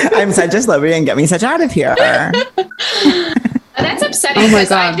out. I'm such a celebrity and get me such out of here. That's upsetting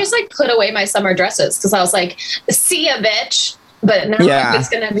because I just like put away my summer dresses because I was like, see ya, bitch. But now it's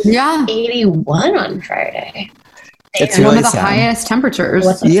gonna be 81 on Friday. It's one really of the sad. highest temperatures.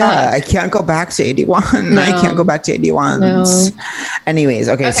 I can't go back to 81. No. I can't go back to 81. No. Anyways,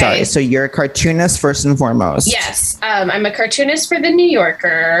 okay, sorry. So you're a cartoonist first and foremost. Yes, I'm a cartoonist for the New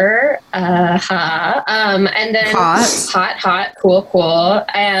Yorker. And then hot, cool.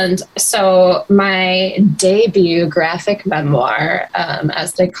 And so my debut graphic memoir,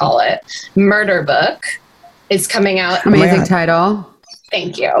 as they call it, Murder Book, is coming out. Amazing title.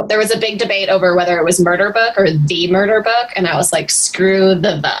 Thank you. There was a big debate over whether it was Murder Book or The Murder Book. And I was like, screw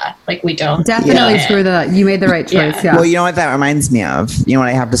the. Like, we don't. Definitely screw the. You made the right choice. Yeah. Well, you know what that reminds me of? You know what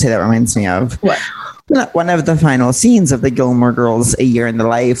I have to say that reminds me of? What? One of the final scenes of the Gilmore Girls A Year in the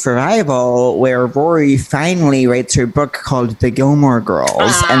Life revival, where Rory finally writes her book called The Gilmore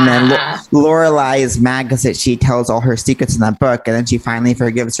Girls. And then Lorelai is mad because she tells all her secrets in that book. And then she finally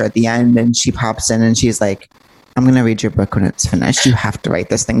forgives her at the end. And she pops in and she's like, I'm going to read your book when it's finished. You have to write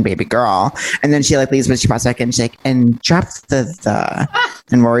this thing, baby girl. And then she like leaves, but she pops back in. She's like, and drop the.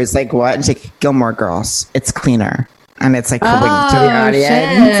 And Rory's like, what? And she's like, Gilmore Girls. It's cleaner. And it's like a wink to the audience. Shit.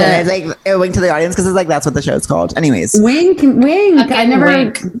 And it's like a wink to the audience because it's like, that's what the show's called. Anyways. Wink. Okay, I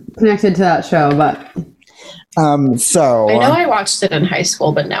never connected to that show, but. So. I know I watched it in high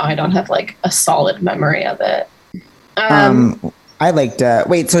school, but now I don't have like a solid memory of it. I liked it.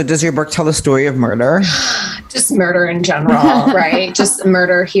 Wait, so does your book tell the story of murder? Just murder in general, right? Just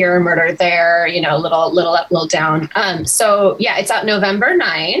murder here, murder there, you know, little up, little down. So yeah, it's out November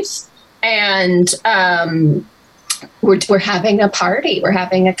 9th. And we're having a party. We're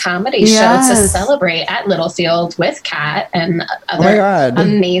having a comedy show to celebrate at Littlefield with Kat and other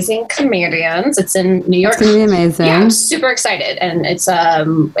amazing comedians. It's in New York. It's gonna be amazing. Yeah, I'm super excited. And it's a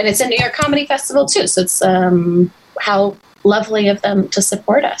New York Comedy Festival too. So it's how lovely of them to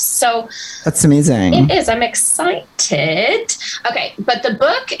support us. So that's amazing. It is. I'm excited. Okay, but the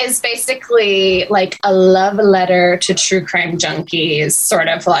book is basically like a love letter to true crime junkies, sort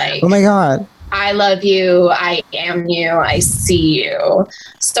of like, oh my God, I love you, I am you, I see you.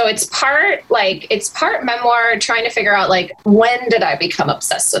 So it's part memoir, trying to figure out like, when did I become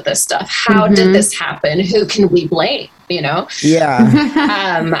obsessed with this stuff? How did this happen? Who can we blame? You know? Yeah.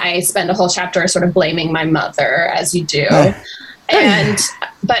 I spend a whole chapter sort of blaming my mother, as you do.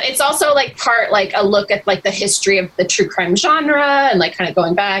 But it's also like part like a look at like the history of the true crime genre and like kind of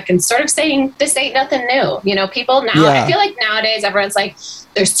going back and sort of saying this ain't nothing new. You know, people now, I feel like nowadays everyone's like,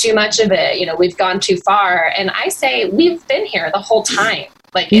 there's too much of it. You know, we've gone too far. And I say we've been here the whole time.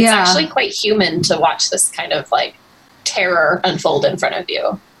 Like it's actually quite human to watch this kind of like terror unfold in front of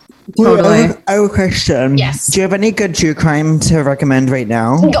you. Totally. I have a question. Yes. Do you have any good true crime to recommend right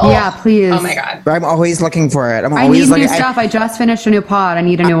now? Oh, yeah, please. Oh my God. I'm always looking for it. I need new stuff. I just finished a new pod. I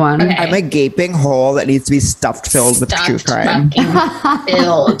need a new one. Okay. I'm a gaping hole that needs to be filled with true crime.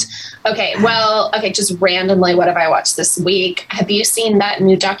 Filled. Okay, just randomly, what have I watched this week? Have you seen that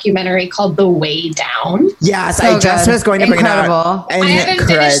new documentary called The Way Down? Yes, So I just was going to bring it up. I haven't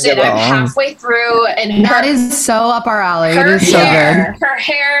finished it. I'm halfway through, and that is so up our alley. It is so good. good. Her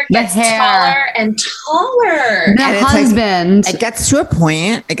hair gets taller and taller. The husband. Like, it gets to a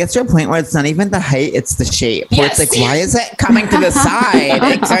point where it's not even the height, it's the shape. Where Yes. it's like, why is it coming to the side?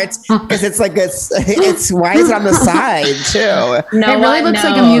 It starts because it's like it's why is it on the side too? It really looks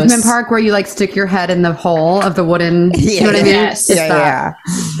like amusement park where you like stick your head in the hole of the wooden. You know what I mean? Yes. Yeah.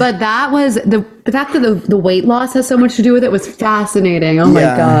 But that was the fact that the weight loss has so much to do with it was fascinating. Oh my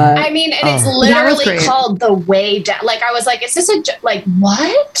God. I mean, and it's literally called The Way Down. Like I was like, is this like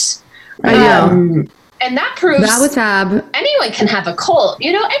what? I know. And that proves that was fab. Anyone can have a cult.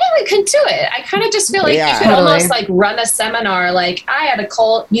 You know, anyone can do it. I kind of just feel like you could almost like run a seminar. Like I had a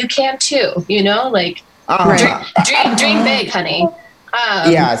cult, you can too. You know, like dream big, honey.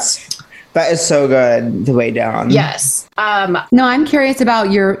 Yes. That is so good. The Way Down. Yes. No, I'm curious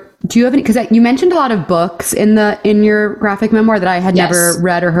about do you have any, because you mentioned a lot of books in your graphic memoir that I had never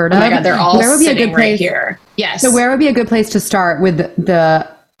read or heard of. Oh my God, they're all where would be a sitting good place right here. Yes. So where would be a good place to start with the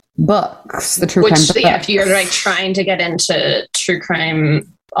books, the true crime books. Yeah, if you're like trying to get into true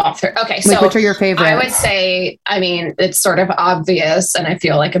crime author. Okay, so which are your favorites? I would say, I mean, it's sort of obvious, and I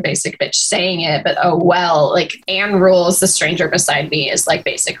feel like a basic bitch saying it, but like Anne Rule's The Stranger Beside Me is like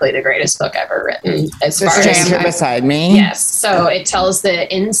basically the greatest book ever written. As The far Stranger as Beside Me? Yes. So it tells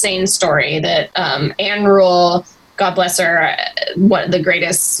the insane story that Anne Rule, God bless her, one of the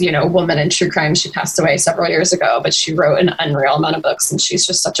greatest, woman in true crime. She passed away several years ago, but she wrote an unreal amount of books, and she's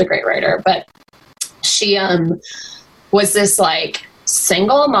just such a great writer. But she was this like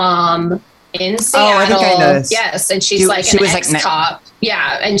single mom in Seattle. I think I know this. Yes, and she's like an ex-cop.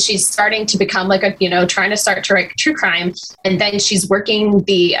 Yeah, and she's starting to become like trying to start to write true crime. And then she's working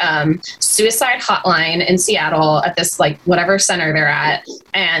the suicide hotline in Seattle at this like whatever center they're at.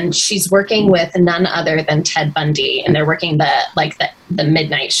 And she's working with none other than Ted Bundy, and they're working the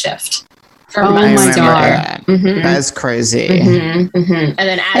midnight shift. For months. My God. Mm-hmm. That is crazy. Mm-hmm, mm-hmm.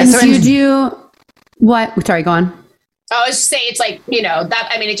 And then what? Sorry, go on. I was just saying, it's like,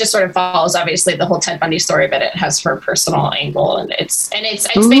 it just sort of follows obviously the whole Ted Bundy story, but it has her personal angle, and it's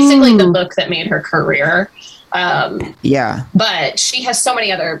basically the book that made her career. Yeah. But she has so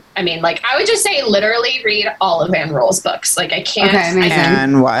many other, I would just say literally read all of Anne Rule's books. Like I can't. Okay,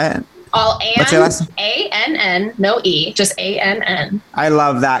 and what? All What's your last? ANN, no E, just ANN. I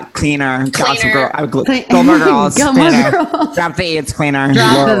love that. Cleaner. Cleaner. Gilmore Girls. Gilmore Girls. Drop the E, it's cleaner.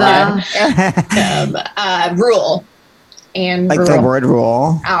 Drop the Rule. And like Rule. the word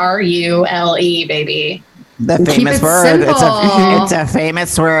rule. RULE, baby. The famous word. It's a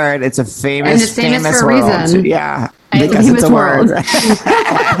famous word. It's a famous, and it's famous for a reason. Yeah. Because it's a word.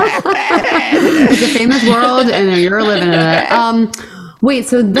 It's a famous world, and you're living in it. Wait,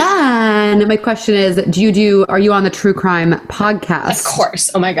 so then my question is, are you on the True Crime podcast? Of course.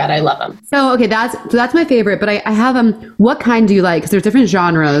 Oh my God, I love them. So, okay, that's my favorite, but I have what kind do you like? Because there's different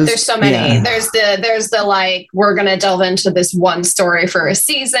genres. There's so many. Yeah. There's the like, we're going to delve into this one story for a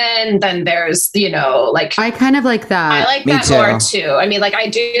season. Then there's, like. I kind of like that. I like that more too. I mean, like I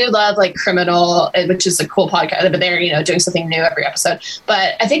do love like Criminal, which is a cool podcast, but they're, doing something new every episode.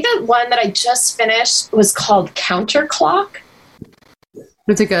 But I think the one that I just finished was called Counterclock.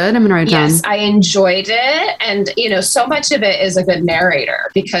 Was it good? I'm going to write it down. Yes, I enjoyed it. And, so much of it is a good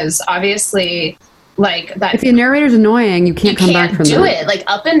narrator, because obviously, like that. If the narrator's annoying, you can't come back from that. You can't do it. Like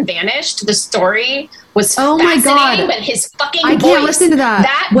Up and Vanished, the story was fascinating, but his fucking voice. I can't listen to that.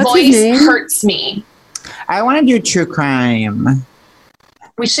 That What's voice his name? hurts me. I want to do true crime.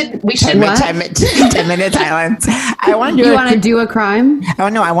 We should. 10 minute silence. I want to do. You want to do a crime? Oh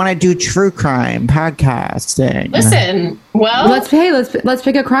no, I want to do true crime podcasting. Listen, well, let's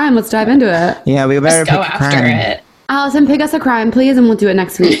pick a crime. Let's dive into it. Yeah, we better go pick a after crime. it. Allison, pick us a crime, please, and we'll do it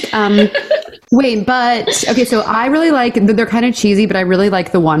next week. Wait, but okay, so I really like. They're kind of cheesy, but I really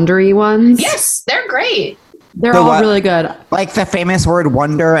like the Wondery ones. Yes, they're great. They're all really good. Like the famous word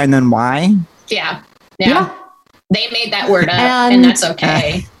 "wonder" and then "why." Yeah. They made that word up, and that's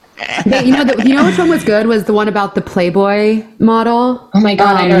okay. You know which one was good? Was the one about the Playboy model? Oh my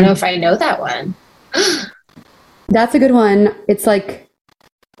God, I don't know if I know that one. That's a good one. It's like,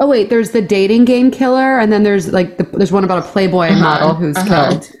 oh wait, there's the dating game killer, and then there's like there's one about a Playboy model who's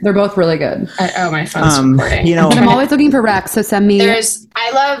killed. They're both really good. My phone's recording. But I'm always looking for Rex, so send me.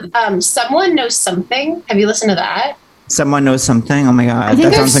 I love Someone Knows Something. Have you listened to that? Someone Knows Something. Oh my God, I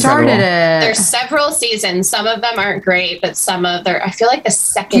think they started it. There's several seasons. Some of them aren't great, but some of them. I feel like the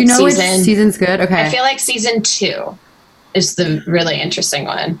second season. Do you know season. which season's good? Okay. I feel like season 2 is the really interesting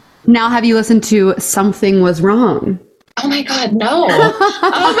one. Now, have you listened to Something Was Wrong? Oh my God, no!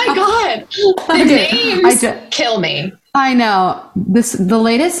 Oh my God, the names kill me. I know. The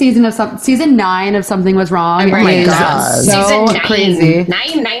latest season of season 9 of Something Was Wrong is so season 9, crazy.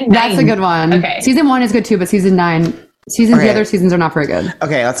 9. That's a good one. Okay. Season 1 is good too, but season 9, the other seasons are not very good.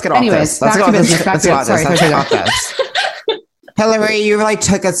 Okay, let's get off this. Let's back to business. Back to Let's get off this. Hilary, you really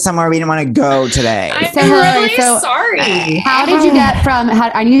took us somewhere we didn't want to go today. I'm really sorry. How did you get from?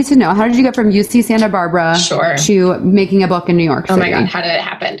 I need to know. How did you get from UC Santa Barbara to making a book in New York City? Oh my God, how did it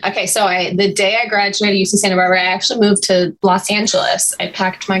happen? Okay, so the day I graduated UC Santa Barbara, I actually moved to Los Angeles. I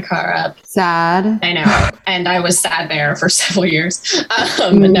packed my car up. Sad. I know, and I was sad there for several years.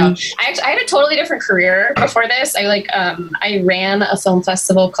 No, I had a totally different career before this. I ran a film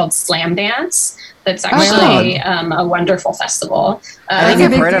festival called Slam Dance. That's actually a wonderful festival. I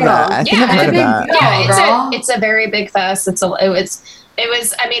think I've heard of that. I think I've heard of that. Yeah, it's a very big fest. It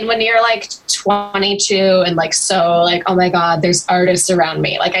was, I mean, when you're like 22 and like, so like, oh my God, there's artists around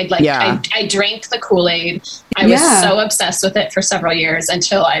me. Like I drank the Kool-Aid. I was so obsessed with it for several years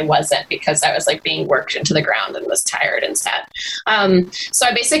until I wasn't, because I was like being worked into the ground and was tired and sad. So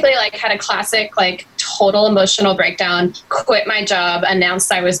I basically like had a classic, like total emotional breakdown, quit my job,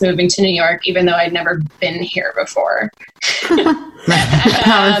 announced I was moving to New York, even though I'd never been here before.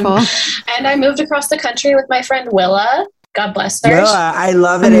 Powerful. And I moved across the country with my friend Willa. God bless her. Willa, I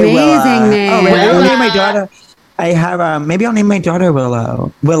love it. Amazing Willa. name. Oh, maybe I'll Willa. name my daughter. I have maybe I'll name my daughter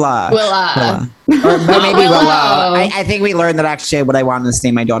Willow. Willa. Or maybe Willow. I think we learned that actually what I wanted to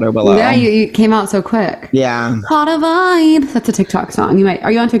name my daughter Willow. Yeah, you came out so quick. Yeah. Hot a vibe. That's a TikTok song.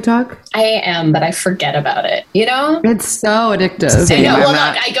 Are you on TikTok? I am, but I forget about it. You know? It's so addictive. I know. Well,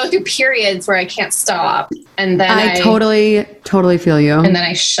 look, I go through periods where I can't stop, and then I totally feel you. And then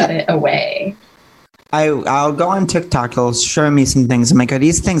I shut it away. I'll go on TikTok. It'll show me some things. I'm like, are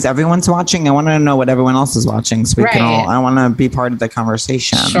these things everyone's watching? I want to know what everyone else is watching, so we can all. I want to be part of the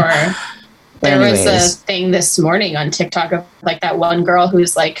conversation. Sure. There was a thing this morning on TikTok of like that one girl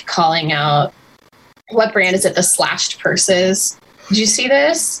who's like calling out, what brand is it? The Slashed purses. Did you see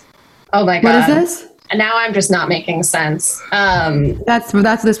this? Oh my God. What is this? And now I'm just not making sense. That's what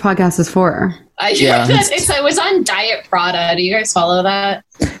this podcast is for. It was on Diet Prada. Do you guys follow that?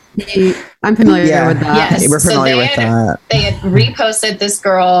 I'm familiar with that. Yes. We're familiar with that. They had reposted this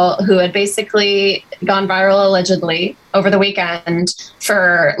girl who had basically gone viral allegedly over the weekend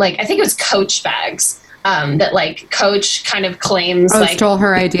for like, I think it was Coach bags. That like Coach kind of claims stole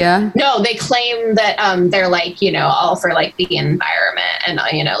her idea. No, they claim that they're like, you know, all for like the environment and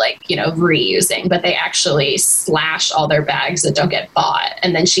reusing, but they actually slash all their bags that don't get bought.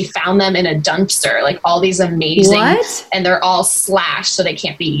 And then she found them in a dumpster, like all these amazing, and they're all slashed so they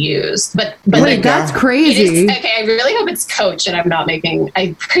can't be used. But wait, that's crazy. Okay, I really hope it's Coach, and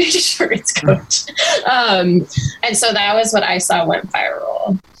I'm pretty sure it's Coach. And so that was what I saw went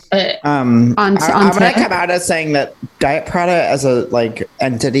viral. I'm gonna come out as saying that Diet Prada as a like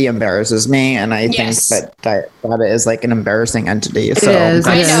entity embarrasses me, and I think that Diet Prada is like an embarrassing entity.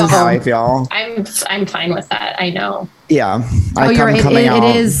 That's how I feel. I'm fine with that. I know. Yeah. You're right.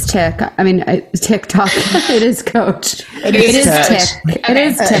 It is TikTok. It is Coach. It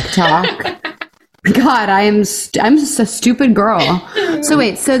is TikTok. God, I'm just a stupid girl. So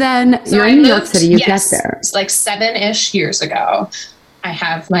wait. So then you're in New York City. You get there. It's like 7-ish years ago. I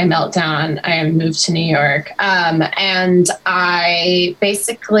have my meltdown. I moved to New York. And I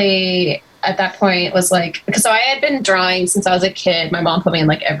basically, at that point, was like, because I had been drawing since I was a kid. My mom put me in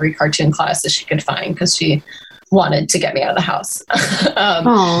like every cartoon class that she could find because she wanted to get me out of the house.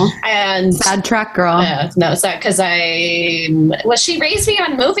 And sad track girl. Yeah, no, it's that because she raised me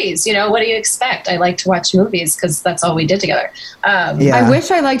on movies. You know, what do you expect? I like to watch movies because that's all we did together. I wish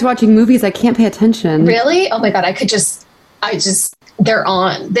I liked watching movies. I can't pay attention. Really? Oh my God. They're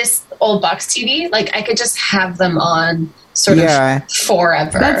on this old box TV. Like I could just have them on sort of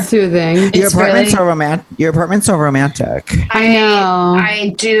forever. That's soothing. Your apartment's so romantic. I know.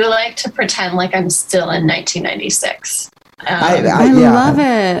 I do like to pretend like I'm still in 1996. I love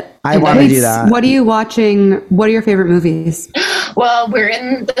it. I want to do that. What are you watching? What are your favorite movies? Well, we're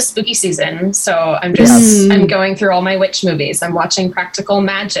in the spooky season, so I'm going through all my witch movies. I'm watching Practical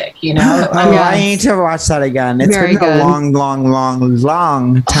Magic, you know. I need to watch that again. It's been a long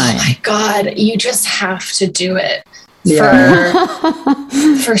time. Oh my God, you just have to do it.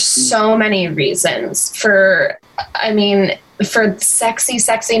 For so many reasons. For sexy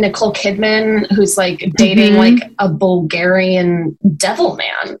Nicole Kidman, who's like dating like a Bulgarian devil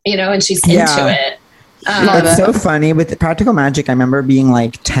man, you know, and she's into it. It's so funny with Practical Magic. I remember being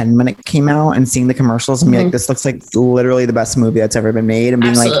like 10 when it came out and seeing the commercials and being like, this looks like literally the best movie that's ever been made, and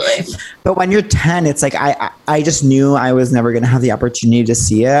being like, but when you're 10, it's like I just knew I was never going to have the opportunity to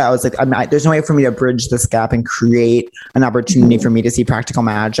see it. I was like, there's no way for me to bridge this gap and create an opportunity for me to see Practical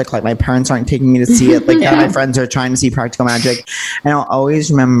Magic. Like my parents aren't taking me to see it. Like none of my friends are trying to see Practical Magic. And I'll always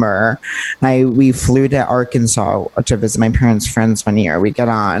remember we flew to Arkansas to visit my parents' friends one year. We get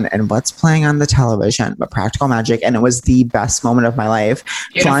on and what's playing on the television but Practical Magic, and it was the best moment of my life.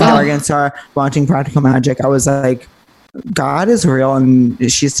 Flying to Arkansas, watching Practical Magic, I was like, God is real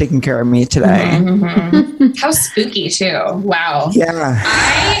and she's taking care of me today. How spooky too. Wow. Yeah.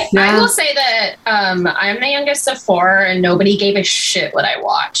 I will say that I'm the youngest of 4 and nobody gave a shit what I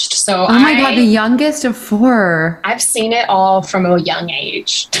watched. So oh my God, the youngest of 4. I've seen it all from a young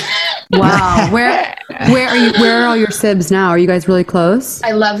age. Wow. Where are you? Where are all your sibs now? Are you guys really close?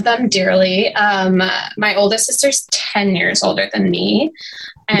 I love them dearly. My oldest sister's 10 years older than me.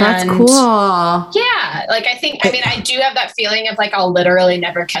 And that's cool. Yeah. Like, I do have that feeling of like, I'll literally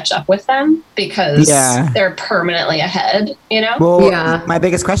never catch up with them because they're permanently ahead, you know? Well, my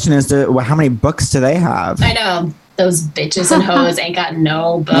biggest question is, how many books do they have? I know. Those bitches and hoes ain't got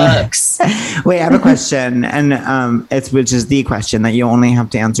no books. Wait, I have a question, and which is the question that you only have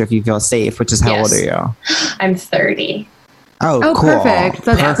to answer if you feel safe, which is how old are you? I'm 30. Oh, cool. Perfect.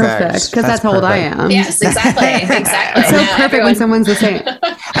 That's perfect. Because that's how old I am. Yes, exactly. It's so perfect when someone's the same.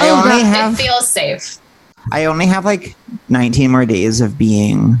 It feels safe. I only have like 19 more days of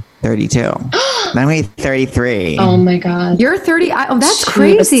being 32. I'm only 33. Oh my God. You're 30. That's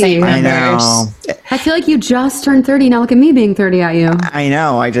crazy. I know. I feel like you just turned 30. Now look at me being 30 at you. I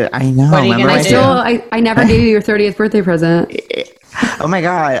know. I know. What are you gonna do? I never gave you your 30th birthday present. Oh my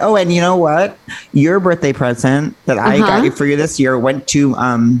God. Oh, and you know what? Your birthday present that I got you for you this year went to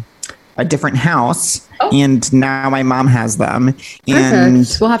a different house, and now my mom has them. And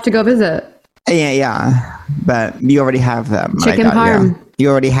perfect. We'll have to go visit. Yeah. But you already have them. Chicken parm. You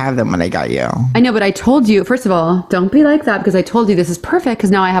already have them when I got you. I know, but I told you, first of all, don't be like that, because I told you this is perfect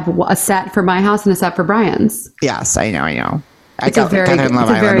because now I have a set for my house and a set for Brian's. Yes, I know. It's a very good gift. Oh,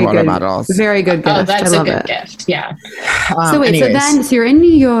 that's I love a good it. gift. Yeah. So you're in New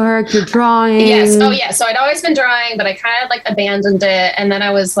York, you're drawing. Yes. Oh, yeah. So I'd always been drawing, but I kind of like abandoned it. And then I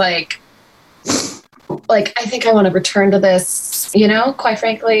was like, I think I want to return to this, you know, quite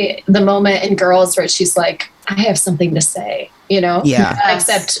frankly, the moment in Girls where she's like, I have something to say, you know,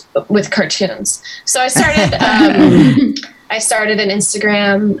 except with cartoons. So I started, I started an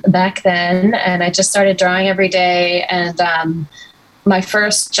Instagram back then, and I just started drawing every day. And my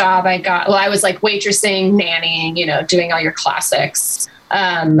first job I got, I was like waitressing, nannying, you know, doing all your classics.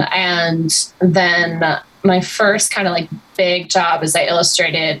 And then my first kind of like big job is I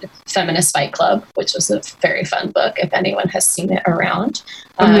illustrated Feminist Fight Club, which was a very fun book if anyone has seen it around.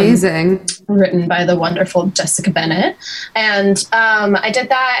 Amazing. Written by the wonderful Jessica Bennett. And I did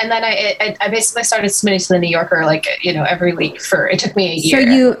that, and then I basically started submitting to the New Yorker every week it took me a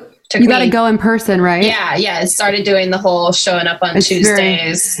year. So you got to go in person, right? Yeah. I started doing the whole showing up on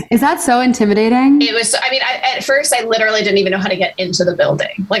Tuesdays. Is that so intimidating? It was. At first, I literally didn't even know how to get into the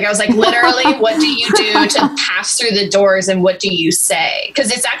building. Like, I was like, literally, what do you do to pass through the doors, and what do you say?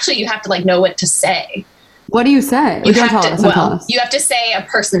 Because it's actually, you have to know what to say. What do you say? You have to say a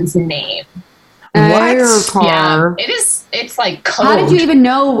person's name. What? Yeah, it is. It's like code. How did you even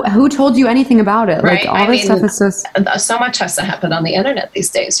know? Who told you anything about it? Right. Like, all this stuff is so much has to happen on the internet these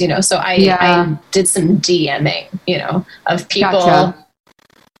days, you know. So I did some DMing, you know, of people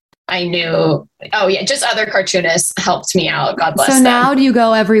I knew. Oh yeah, just other cartoonists helped me out. God bless them. So now do you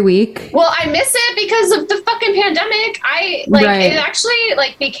go every week? Well, I miss it because of the fucking pandemic. It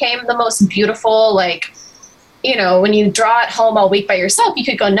actually became the most beautiful, you know, when you draw at home all week by yourself, you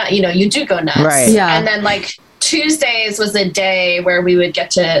could go nuts. You know, you do go nuts. Right. Yeah. And then Tuesdays was a day where we would get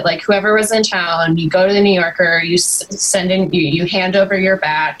to whoever was in town, you go to the New Yorker, you send in, you hand over your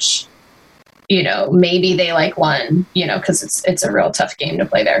batch, you know, maybe they won, you know, cause it's a real tough game to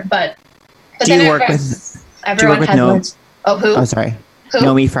play there. But do you work with Oh, who? Oh, sorry. Who?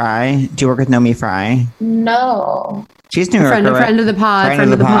 Nomi Fry. Do you work with Nomi Fry? No. She's New Yorker. Friend of the pod.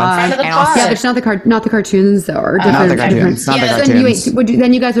 Friend of the pod. Yeah, but it's not the cartoons though. Or not the cartoons.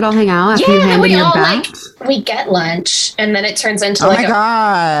 Then you guys would all hang out after you hand in your batch? We get lunch, and then it turns into a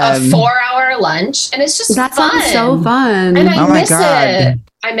 4-hour lunch, and it's just that fun. Sounds so fun. And I miss it.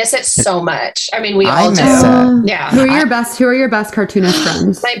 I miss it so much. I mean, we all do. Yeah. Who are your best cartoonist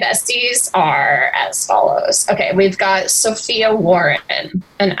friends? My besties are as follows. Okay, we've got Sophia Warren,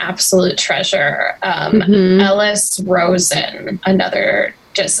 an absolute treasure. Ellis Rosen, another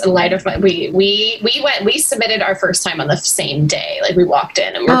just a light of my. We submitted our first time on the same day. We walked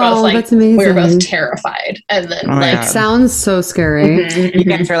in and we're both that's amazing. We were both terrified, and then sounds so scary. You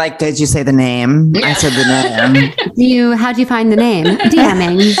guys are like, did you say the name? Yeah. I said the name. How'd you find the name?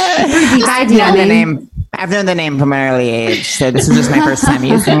 DMing. I've known the name from an early age, so this is just my first time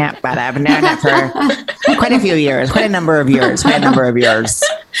using it, but I've known it for quite a few years, quite a number of years.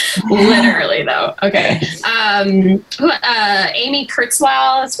 Literally, though. Okay. Amy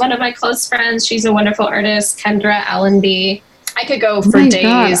Kurzweil is one of my close friends. She's a wonderful artist. Kendra Allenby. I could go for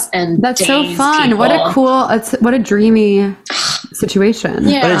days and that's days, so fun. people. What a dreamy. situation.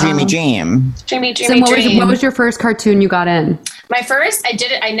 Yeah. What a dreamy dream. Dreamy So what was your first cartoon you got in? My first,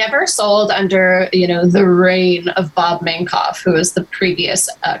 I never sold under, the reign of Bob Minkoff, who was the previous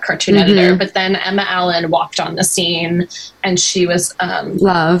cartoon editor. But then Emma Allen walked on the scene, and she was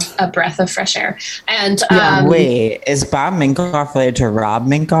Love. a breath of fresh air. And wait, is Bob Minkoff related to Rob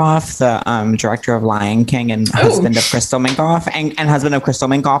Minkoff, the director of Lion King and husband of Crystal Minkoff, and husband of Crystal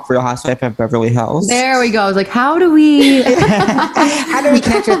Minkoff, Real Housewife of Beverly Hills? There we go. I was like, how do we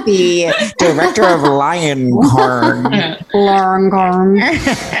connect with the director of Lion King?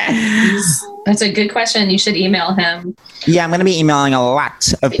 That's a good question. You should email him. Yeah, I'm going to be emailing a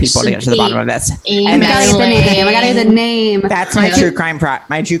lot of people to get to the bottom of this. I gotta get the name. That's my true crime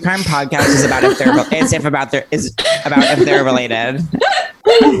my true crime podcast is about if they're related.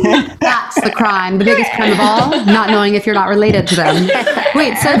 That's the crime, the biggest crime of all, not knowing if you're not related to them.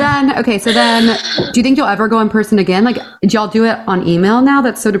 Wait, so then, do you think you'll ever go in person again? Like, did y'all do it on email now?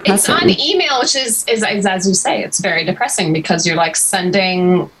 That's so depressing. It's on email, which is as you say, it's very depressing because you're like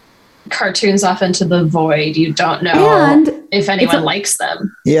sending cartoons off into the void. You don't know if anyone likes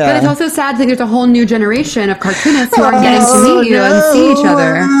them. Yeah. But it's also sad to think there's a whole new generation of cartoonists who are getting to meet you and see each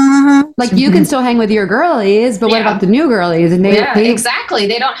other. Like, you can still hang with your girlies, but what about the new girlies? And exactly.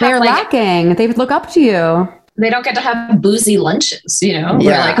 They don't have they're lacking. They look up to you. They don't get to have boozy lunches, Yeah.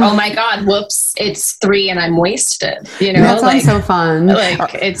 We're like, oh my God, whoops, it's 3 and I'm wasted. That sounds so fun. Do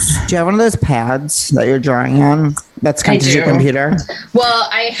you have one of those pads that you're drawing on that's connected to your computer? Well,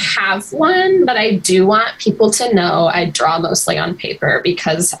 I have one, but I do want people to know I draw mostly on paper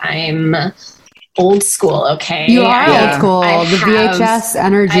because I'm old school, okay? You are old school. The VHS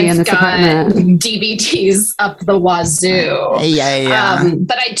energy in this apartment. DVDs up the wazoo. Yeah.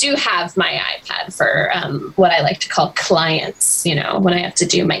 But I do have my iPad for what I like to call clients, when I have to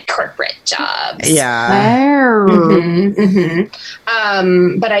do my corporate jobs. Yeah.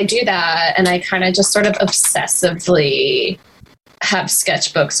 But I do that, and I kind of just sort of obsessively have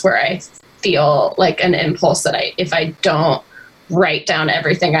sketchbooks where I feel like an impulse that if I don't write down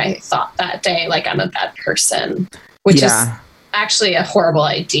everything I thought that day, like I'm a bad person, which is actually a horrible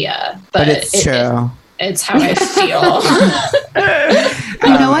idea, but it's true. It's how I feel.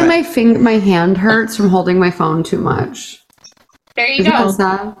 You know what? My hand hurts from holding my phone too much. There you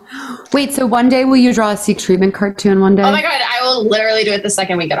go. Wait, so one day will you draw a Seek Treatment cartoon one day? Oh my God, I will literally do it the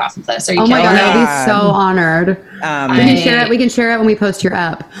second we get off of this. Are you kidding? Oh my God, I'll be so honored. We can share it when we post your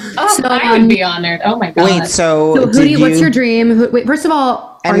app. Oh, so, I would be honored. Oh my God. Wait, so what's your dream? First of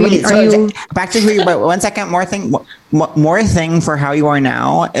all, are you back to who you? But 1 second, more thing for how you are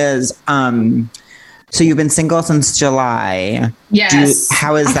now is so you've been single since July. Yes.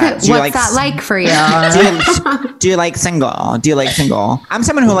 How is that? What's that like for you? Do you like single? I'm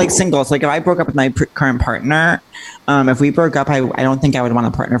someone who likes singles. Like if I broke up with my current partner, if we broke up, I don't think I would want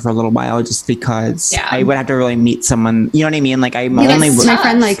a partner for a little while just because I would have to really meet someone. You know what I mean? Like my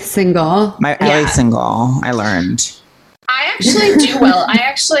friend likes single. I like single. I learned. I actually do well. I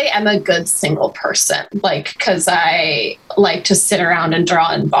actually am a good single person, like, because I like to sit around and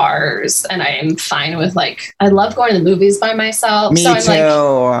draw in bars, and I am fine with, like, I love going to the movies by myself. Me so too,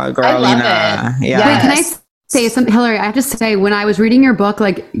 girl. I love it. Yeah. Wait, can I say something, Hilary? I have to say, when I was reading your book,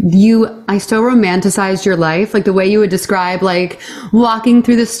 like, I so romanticized your life, like the way you would describe, like, walking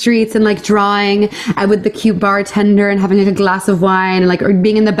through the streets and like drawing with the cute bartender and having like a glass of wine and like, or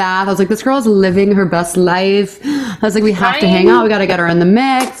being in the bath. I was like, this girl is living her best life. I was like, we have to hang out. We got to get her in the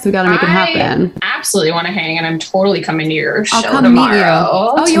mix. We got to make it happen. Absolutely want to hang, and I'm totally coming to your show tomorrow. Meet you.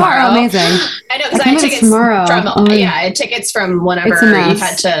 Oh, you are amazing. I know, because I have tickets tomorrow. I had tickets from whenever you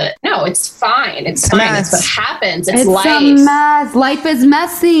had to. No, it's fine. It's fine. It's what happens. It's life. A mess. Life is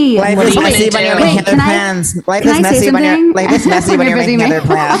messy. Life is messy when you're making other plans. Life is messy when you're making other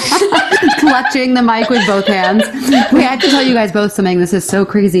plans. Clutching the mic with both hands. Wait, I have to tell you guys both something. This is so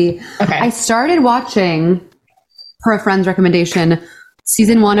crazy. Okay. I started watching, per a friend's recommendation,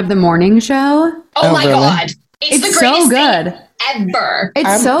 season 1 of The Morning Show. Oh my God. It's the greatest so good. thing ever.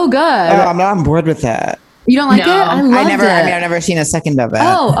 It's so good. Oh, I'm not on board with that. You don't like it? I loved it. I've never seen a second of it.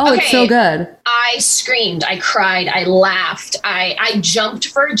 Oh, it's so good. I screamed, I cried, I laughed, I jumped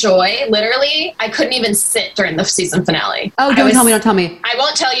for joy. Literally, I couldn't even sit during the season finale. Oh, don't tell me. I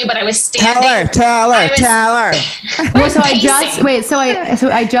won't tell you, but I was standing. Tell her. Well, so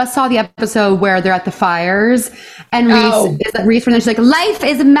I just saw the episode where they're at the fires, and Reese from there, she's like, "Life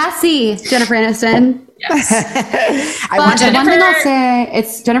is messy," Jennifer Aniston. Yes. One thing I'll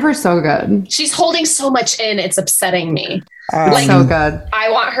say, Jennifer's so good. She's holding so much in, it's upsetting me. Like, so good.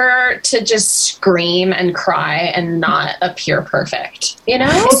 I want her to just scream and cry and not appear perfect, you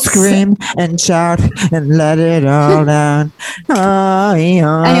know? Scream and shout and let it all down. Anyways,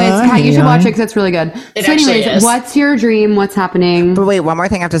 Kat, you should watch it because it's really good. It So actually anyways, is. what's your dream? What's happening? But wait, one more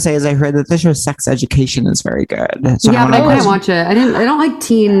thing I have to say is I heard that the show Sex Education is very good. So Yeah, but I wanna couldn't watch it. I don't like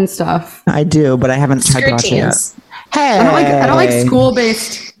teen stuff. I do, but I haven't tried to watch it yet. Screw teens. Hey, I don't like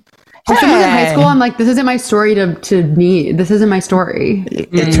school-based. For some reason, high school, I'm like, this isn't my story to me. This isn't my story.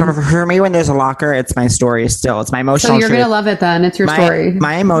 It's for me when there's a locker, it's my story still. It's my So emotional you're truth. gonna love it then. It's your story.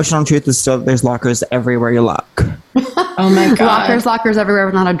 My emotional truth is still there's lockers everywhere you look. Oh my God. Lockers everywhere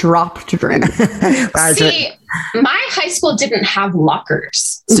with not a drop to drink. See, my high school didn't have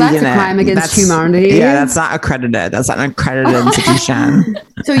lockers. So that's a crime against humanity. Yeah, that's not accredited. That's not an accredited institution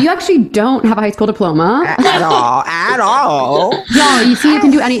So you actually don't have a high school diploma. at all. At all. No, you see, you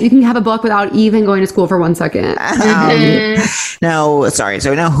can do you can have a book without even going to school for 1 second. No, sorry.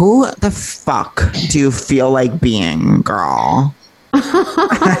 So now, who the fuck do you feel like being, girl?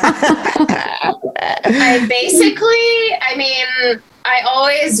 I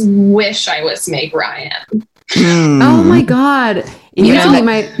always wish I was Meg Ryan. Oh my God.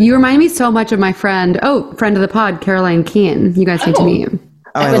 You remind me so much of my friend of the pod, Caroline Keane. You guys need to meet.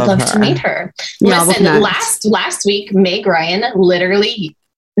 Oh, I would love her. to meet her. Yeah, Listen, we'll connect. last week, Meg Ryan literally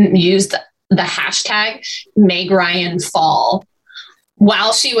used the hashtag Meg Ryan Fall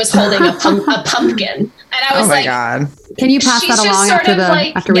while she was holding a pumpkin. And I was Oh my like, God. Can you pass she's that just along sort of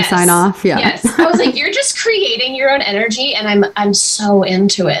like, after we yes, sign off? Yeah. Yes. I was like, you're just creating your own energy, and I'm so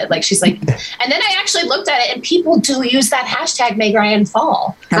into it. Like, she's like, and then I actually looked at it, and people do use that hashtag Meg Ryan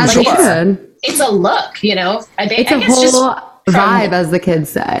Fall. I'm As sure. they should. It's a look, you know. It's a whole vibe, as the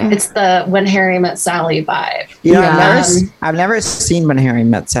kids say. It's the When Harry Met Sally vibe. You know, Yeah. I've never seen When Harry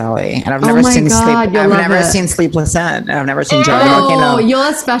Met Sally, and I've Oh never my seen God, you'll I've love never it. seen Sleepless In, and I've never seen Joey Oh, Volcano. you'll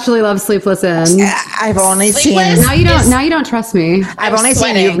especially love Sleepless In. I've only seen. Sleepless? Now you don't trust me. I've I'm only seen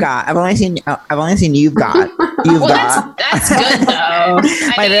sweating. You've Got. I've only seen You've Got. You've Well, Got. that's good though.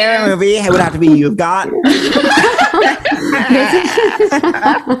 My favorite movie would have to be You've Got.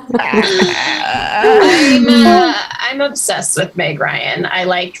 I'm obsessed with Meg Ryan. I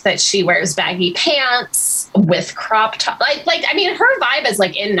like that she wears baggy pants with crop top. I mean, her vibe is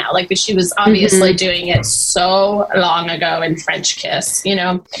like in now. Like, she was obviously doing it so long ago in French Kiss, you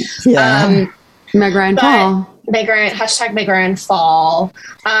know. Yeah. Meg Ryan Paul. Meg Ryan, hashtag Meg Ryan Fall.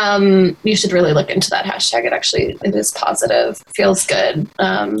 You should really look into that hashtag. It is positive. Feels good.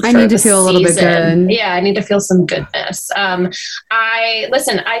 I need to feel a little bit good. Yeah, I need to feel some goodness. I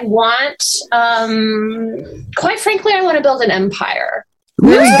want, quite frankly, I want to build an empire.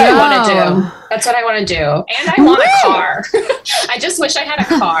 There That's we what I go. want to do. That's what I want to do. And I want a car. I just wish I had a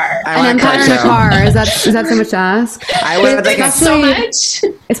car. I An want a empire in a show. car. Is that so much to ask? I would like a So much.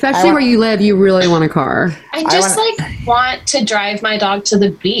 Especially where you live, you really want a car. I just want to drive my dog to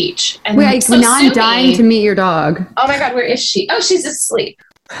the beach. And Wait, so now I'm soon dying to meet your dog. Oh my God, where is she? Oh, she's asleep.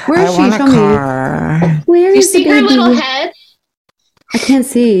 Where I is she? want a Show me. car. Where You is the see her baby? little head? I can't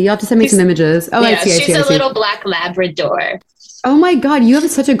see. You'll have to send me some images. Oh, I see. She's a I see. little black Labrador. Oh my God, you have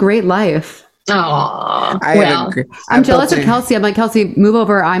such a great life. Aww. I'm I'm jealous of Kelsey. I'm like, Kelsey, move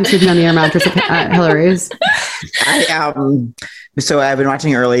over. I'm sleeping on the air mattress at Hilary's. So I've been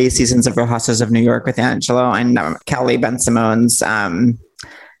watching early seasons of Real Housewives of New York with Angelo and Kelly Ben Simone's.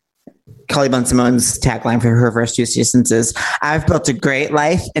 Kelly Ben Simone's tagline for her first 2 seasons is "I've built a great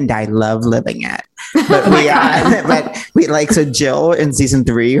life and I love living it." But so Jill in season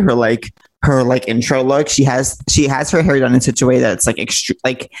 3, her intro look, she has her hair done in such a way that it's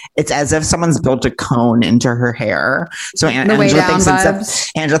it's as if someone's built a cone into her hair. So Angela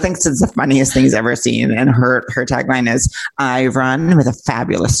thinks it's the funniest thing he's ever seen, and her tagline is "I run with a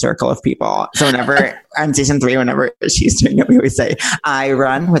fabulous circle of people." So whenever on season 3, whenever she's doing it, we always say "I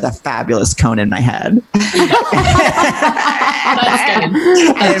run with a fabulous cone in my head." That's good.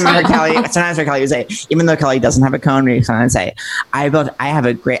 I remember sometimes Kelly would say, even though Kelly doesn't have a cone, we sometimes say, I've built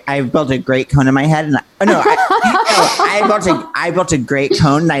a great cone in my head. And I built a great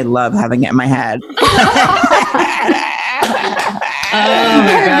cone and I love having it in my head.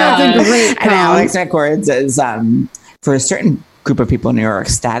 That's a great And Alex McCord says, for a certain group of people in New York,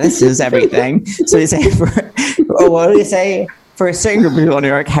 status is everything. So we say, what do we say? For a certain group of people in New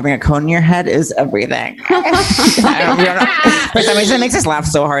York, having a cone in your head is everything. For some reason, it makes us laugh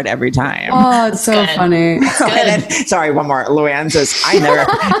so hard every time. Oh, it's so funny. And then, sorry, one more. Luann says,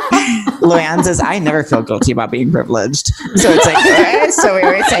 I never feel guilty about being privileged. So it's like, so we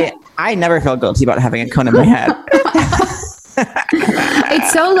always say, I never feel guilty about having a cone in my head.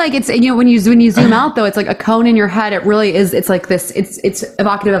 it's so like it's when you zoom out though, it's like a cone in your head. It really is. It's like this. It's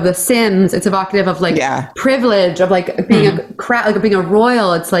evocative of The Sims. It's evocative of like privilege of like being like being a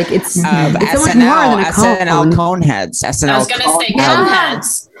royal. It's like it's so much more than a cone. SNL cone heads. SNL. I was gonna say cone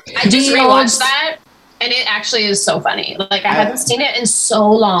heads. I just rewatched that. And it actually is so funny. Like, I haven't seen it in so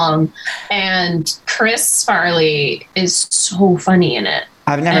long. And Chris Farley is so funny in it.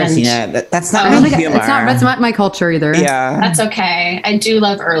 I've never seen it. That's not my humor. That's not my culture either. Yeah. That's okay. I do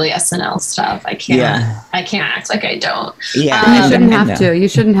love early SNL stuff. I can't act like I don't. Yeah. You shouldn't have to. You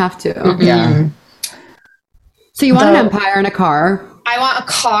shouldn't have to. Mm-hmm. Yeah. So you want an empire and a car. I want a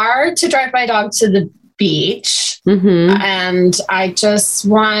car to drive my dog to the beach. Mm-hmm. And I just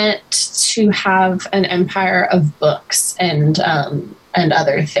want to have an empire of books and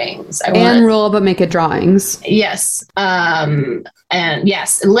other things. Rule, but make it drawings. Yes. And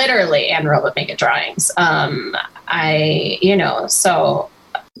yes, literally and rule, but make it drawings. So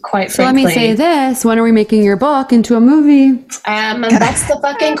quite frankly. Let me say this. When are we making your book into a movie? That's the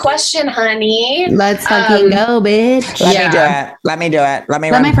fucking question, honey. Let's fucking go, bitch. Let me do it. Let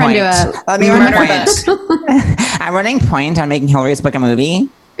me Let run my friend point. do it. Let me run point. I'm running point on making Hilary's book a movie.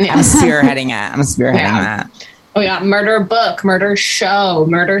 Yeah. I'm spearheading that. We got murder book, murder show,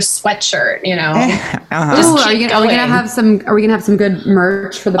 murder sweatshirt. Are we gonna have some good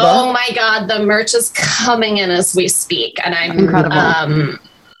merch for the book? Oh my god, the merch is coming in as we speak, and I'm incredible.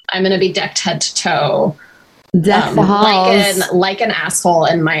 I'm gonna be decked head to toe, like an asshole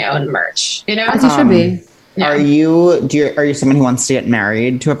in my own merch. As you should be. Yeah. Are you someone who wants to get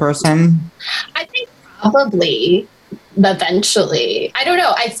married to a person? I think probably eventually. I don't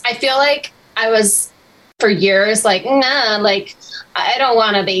know. I feel like I was for years like, nah, like I don't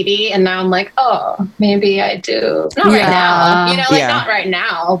want a baby, and now I'm like, oh, maybe I do. Not right now. Not right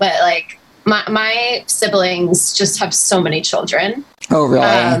now, but like my siblings just have so many children. Oh,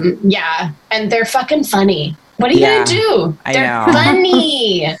 really? Yeah, and they're fucking funny. What are you gonna do? They're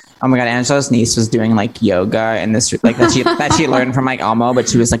funny. Oh my god, Angela's niece was doing like yoga and this like that she learned from like Elmo, but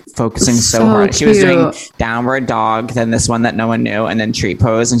she was like focusing so hard. She was doing downward dog, then this one that no one knew, and then tree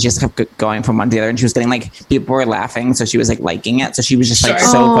pose, and she just kept going from one to the other, and she was getting like people were laughing, so she was like liking it. So she was just like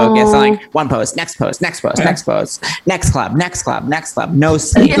so focused on like one pose, next pose, next pose, next pose, next club, next club, next club, no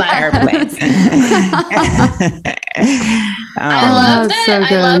sleep, airplane. I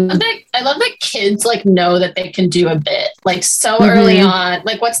love that kids like know that they can do a bit like so early on.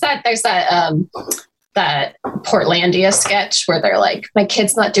 Like what's that? There's that Portlandia sketch where they're like, my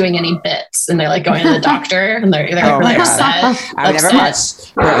kid's not doing any bits, and they're like going to the doctor, and they're really upset. I've never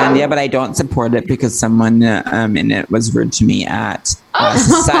watched Portlandia, but I don't support it because someone in it was rude to me at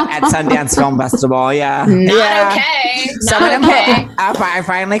Sundance Film Festival. Yeah, not okay. Not okay. I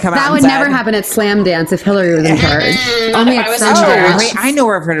finally come out. That would never happen at Slam Dance if Hilary was in charge. Only if I was in charge. Wait, I know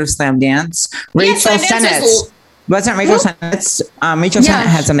we've heard of Slam Dance. Rachel Sennett. Wasn't Rachel Sennett? Rachel Sennett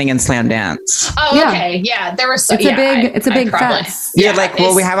had something in Slam Dance. Oh, okay. Yeah, there was. It's a big fest. Yeah,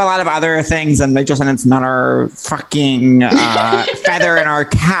 we have a lot of other things, and Rachel Sennett's not our fucking feather in our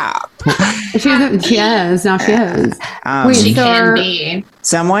cap. She is. Now she is. She can be.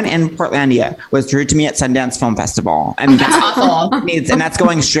 Someone in Portlandia was rude to me at Sundance Film Festival, and that's awful. And that's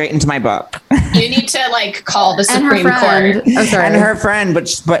going straight into my book. You need to like call the Supreme Court. Oh, sorry. And her friend,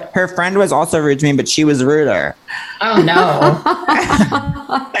 but her friend was also rude to me, but she was ruder. Oh no!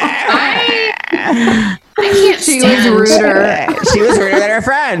 I can't stand. She was ruder. She was ruder than her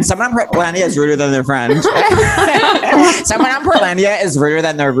friend. Someone on Portlandia is ruder than their friend. Someone on Portlandia is ruder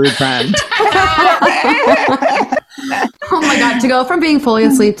than their rude friend. Oh my god, to go from being fully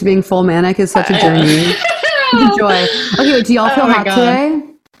asleep to being full manic is such a journey. Joy. Okay, wait, do y'all feel hot today?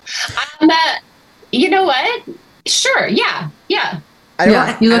 You know what? Sure, yeah. I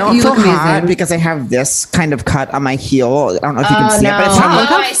don't feel hot because I have this kind of cut on my heel. I don't know if you can see it, but it's from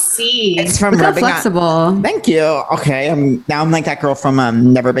I see. It's from look rubbing how flexible. Thank you. Okay, I'm like that girl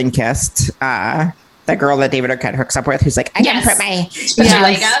from Never Been Kissed. That girl that David Arquette hooks up with, who's like, I can put my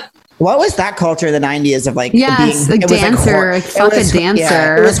leg up. What was that culture in the 90s of like being a dancer, fuck a dancer?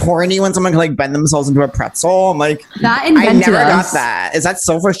 Yeah, it was horny when someone could like bend themselves into a pretzel. I'm like, that I never got that. Is that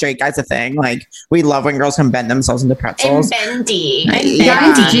still for straight guys a thing? Like we love when girls can bend themselves into pretzels. And bendy.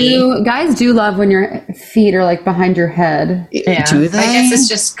 Guys do love when your feet are like behind your head. Yeah. Do they? I guess it's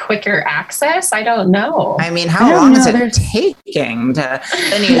just quicker access. I don't know. I mean, how long is it taking to?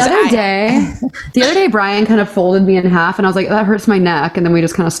 The other day, Brian kind of folded me in half, and I was like, that hurts my neck, and then we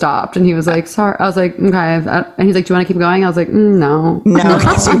just kind of stopped. And he was like, sorry. I was like, okay. And he's like, do you want to keep going? I was like, no.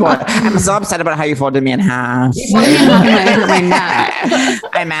 I'm so upset about how you folded me in half. My neck.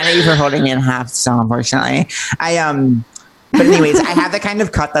 I'm mad at you for holding me in half, so unfortunately. But But anyways, I have the kind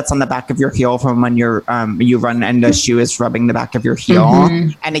of cut that's on the back of your heel from when you're you run and the shoe is rubbing the back of your heel,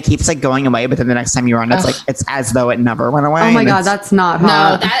 and it keeps like going away. But then the next time you run, it's like it's as though it never went away. Oh my God, that's not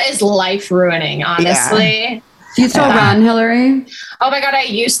hot. No, that is life ruining. Honestly. Yeah. Do you still run, Hilary? Oh my God, I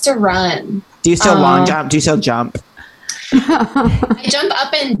used to run. Do you still long jump? Do you still jump? I jump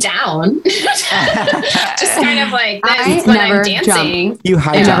up and down. Just kind of like this when I'm dancing. You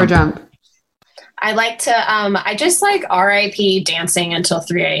high I jump. never jump. I like to, I just like RIP dancing until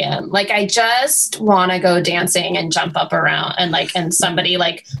 3 a.m. Like, I just want to go dancing and jump up around and like, and somebody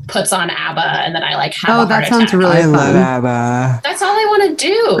like puts on ABBA and then I like have a heart that sounds attack. really I fun. love ABBA. That's all I want to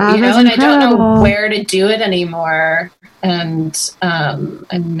do, you know, ABBA's and I don't know incredible. where to do it anymore. And I'm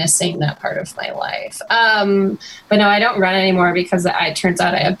missing that part of my life. But no, I don't run anymore because it turns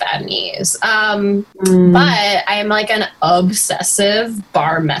out I have bad knees. But I'm like an obsessive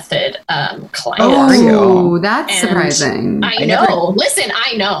bar method client. are you? Oh, that's And surprising. I know. Listen,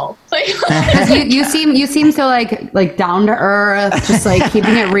 I know. Like, 'Cause you seem so like down to earth, just like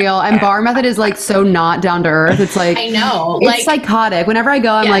keeping it real. And bar method is like so not down to earth. It's like I know. it's Like, psychotic. Whenever I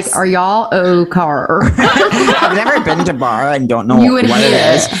go, I'm Yes. like, are y'all okay? I've never been to bar and don't know You would what it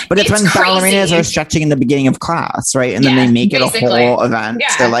hate is. But it's It's when crazy. ballerinas are stretching in the beginning of class, right? And then Yeah, they make it basically. a whole event. Yeah.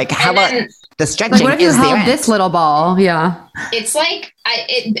 They're like, how And about then- the stretching Like, what if you is the held event? this little ball? Yeah. it's like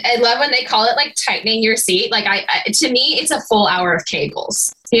I love when they call it like tightening your seat. Like I to me, it's a full hour of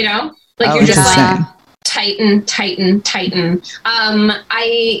Kegels. You know, like Oh, you're just like interesting. tighten.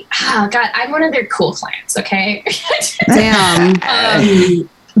 God, I'm one of their cool clients. Okay. Damn.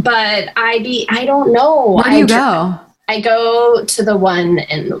 But I don't know. Where do you go? I go to the one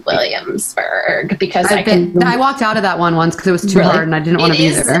in Williamsburg because I walked out of that one once because it was too Really? hard and I didn't want to be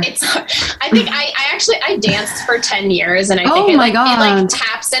there. I think I danced for 10 years and I think Oh my God. it like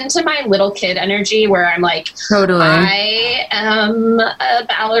taps into my little kid energy where I'm like, Totally. I am a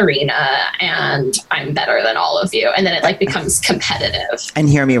ballerina and I'm better than all of you. And then it like becomes competitive. And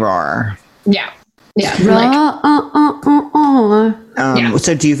hear me roar. Yeah. Yeah. Like, Yeah.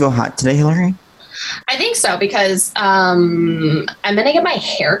 So do you feel hot today, Hilary? I think so because I'm going to get my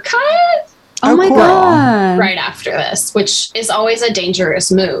hair cut Oh my cool. God. right after this, which is always a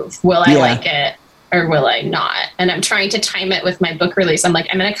dangerous move. Will I Yeah. like it or will I not? And I'm trying to time it with my book release. I'm like,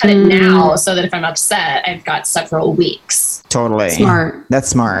 I'm going to cut it now so that if I'm upset, I've got several weeks Totally. Smart. That's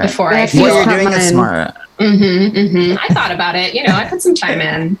smart. before I I actually What feel. you're cut doing is mine. smart. I thought about it. You know, I put some time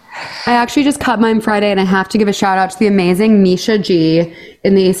in. I actually just cut mine Friday, and I have to give a shout out to the amazing Misha G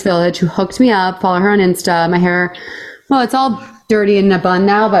in the East Village who hooked me up. Follow her on Insta. My hair, well, it's all dirty in a bun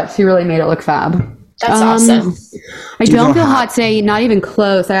now, but she really made it look fab. That's awesome. I Do you don't feel feel hot? hot today, not even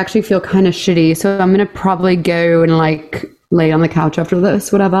close. I actually feel kind of shitty, so I'm gonna probably go and like lay on the couch after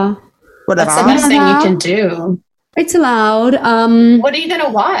this, whatever. Whatever. That's the best thing you can do. It's allowed. What are you going to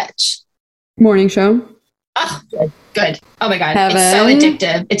watch? Morning show. Oh, good. Oh my God. Heaven. It's so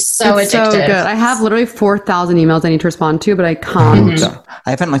addictive. It's so It's addictive. so good. I have literally 4,000 emails I need to respond to, but I can't. I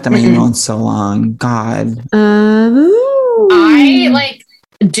haven't looked at my email in so long. God. Ooh. I like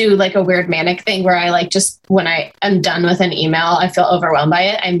do like a weird manic thing where I like just when I am done with an email, I feel overwhelmed by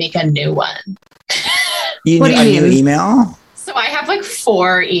it. I make a new one. What do you a new mean? email? So I have like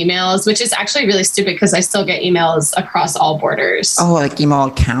 4 emails, which is actually really stupid because I still get emails across all borders. Oh, like email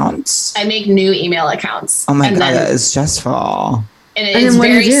accounts? I make new email accounts. Oh my and God, then- that is stressful. And And it's then what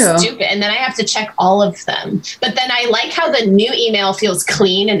do very you do? stupid. And then I have to check all of them. But then I like how the new email feels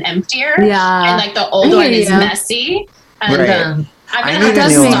clean and emptier. Yeah. And like the old I one hear is ya. messy. And Right. I'm I gonna need have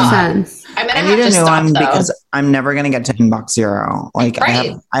a to new Makes one. stop. sense. I'm gonna I have need to a new stop one though. because I'm never gonna get to inbox 0. Like I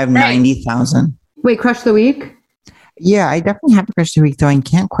Right. have Right. 90,000. Wait, Crush the Week? Yeah, I definitely have a crush the week, though I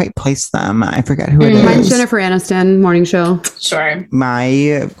can't quite place them. I forget who it Mine's is. Jennifer Aniston, morning show. Sure.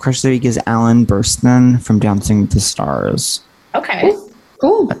 My crush of the week is Alan Burstyn from Dancing with the Stars. Okay.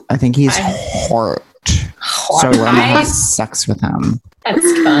 Cool. I think he's hot. So I want to I- have sex with him.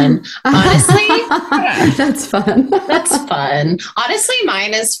 That's fun. Honestly, That's fun. that's fun. Honestly,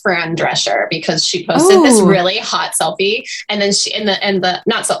 mine is Fran Drescher because she posted this Oh. really hot selfie, and then she and the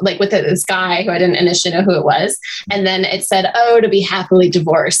not so like with this guy who I didn't initially know who it was, and then it said, "Oh, to be happily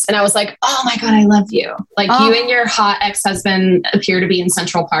divorced," and I was like, "Oh my God, I love you!" Like Oh. you and your hot ex-husband appear to be in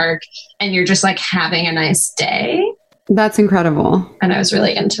Central Park, and you're just like having a nice day, That's incredible. and I was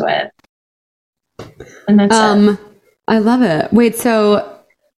really into it. And that's it. I love it. Wait, so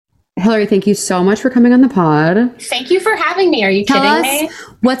Hilary, thank you so much for coming on the pod. Thank you for having me. Are you Tell kidding us, me?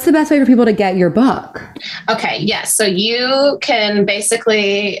 what's the best way for people to get your book? Okay, yes. So you can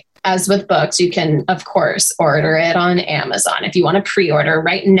basically, as with books, you can, of course, order it on Amazon. If you want to pre-order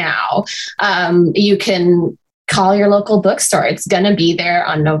right now, you can call your local bookstore. It's going to be there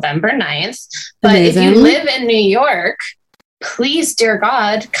on November 9th. But Amazing. if you live in New York, please, dear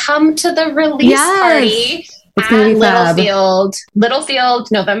God, come to the release party at Littlefield,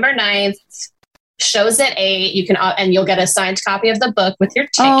 November 9th. Shows at 8. You can, and you'll get a signed copy of the book with your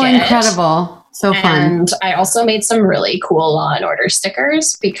ticket. Oh, incredible. So fun. And I also made some really cool Law and Order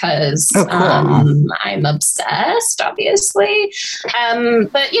stickers because I'm obsessed, obviously.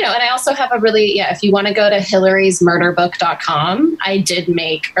 But, and I also have a really, if you want to go to hilarysmurderbook.com,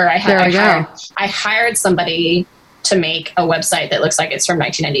 I hired somebody to make a website that looks like it's from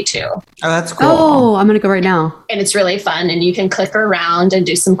 1992. Oh, that's cool. Oh, I'm going to go right now. And it's really fun. And you can click around and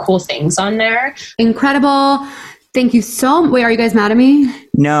do some cool things on there. Incredible. Thank you so much. Wait, are you guys mad at me?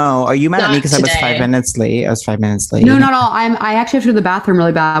 No. Are you mad at me because I was 5 minutes late? I was 5 minutes late. No, not at all. I actually have to go to the bathroom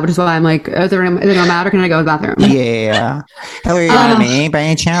really bad, which is why I'm like, is it going to matter? Can I go to the bathroom? Yeah. Hilary, you mad at me by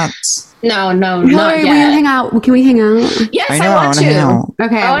any chance? No, Hilary, not yet. Will you hang out? Can we hang out? Yes, I want to.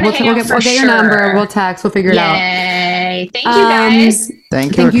 Okay, we'll get your number. We'll text. We'll figure it out. Yay. Thank you, guys.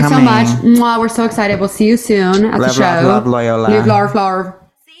 Thank you for so coming. much. Mwah, we're so excited. We'll see you soon at the show. Love, Loyola. Live, love.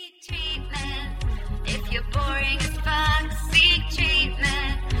 Seek treatment if you're boring.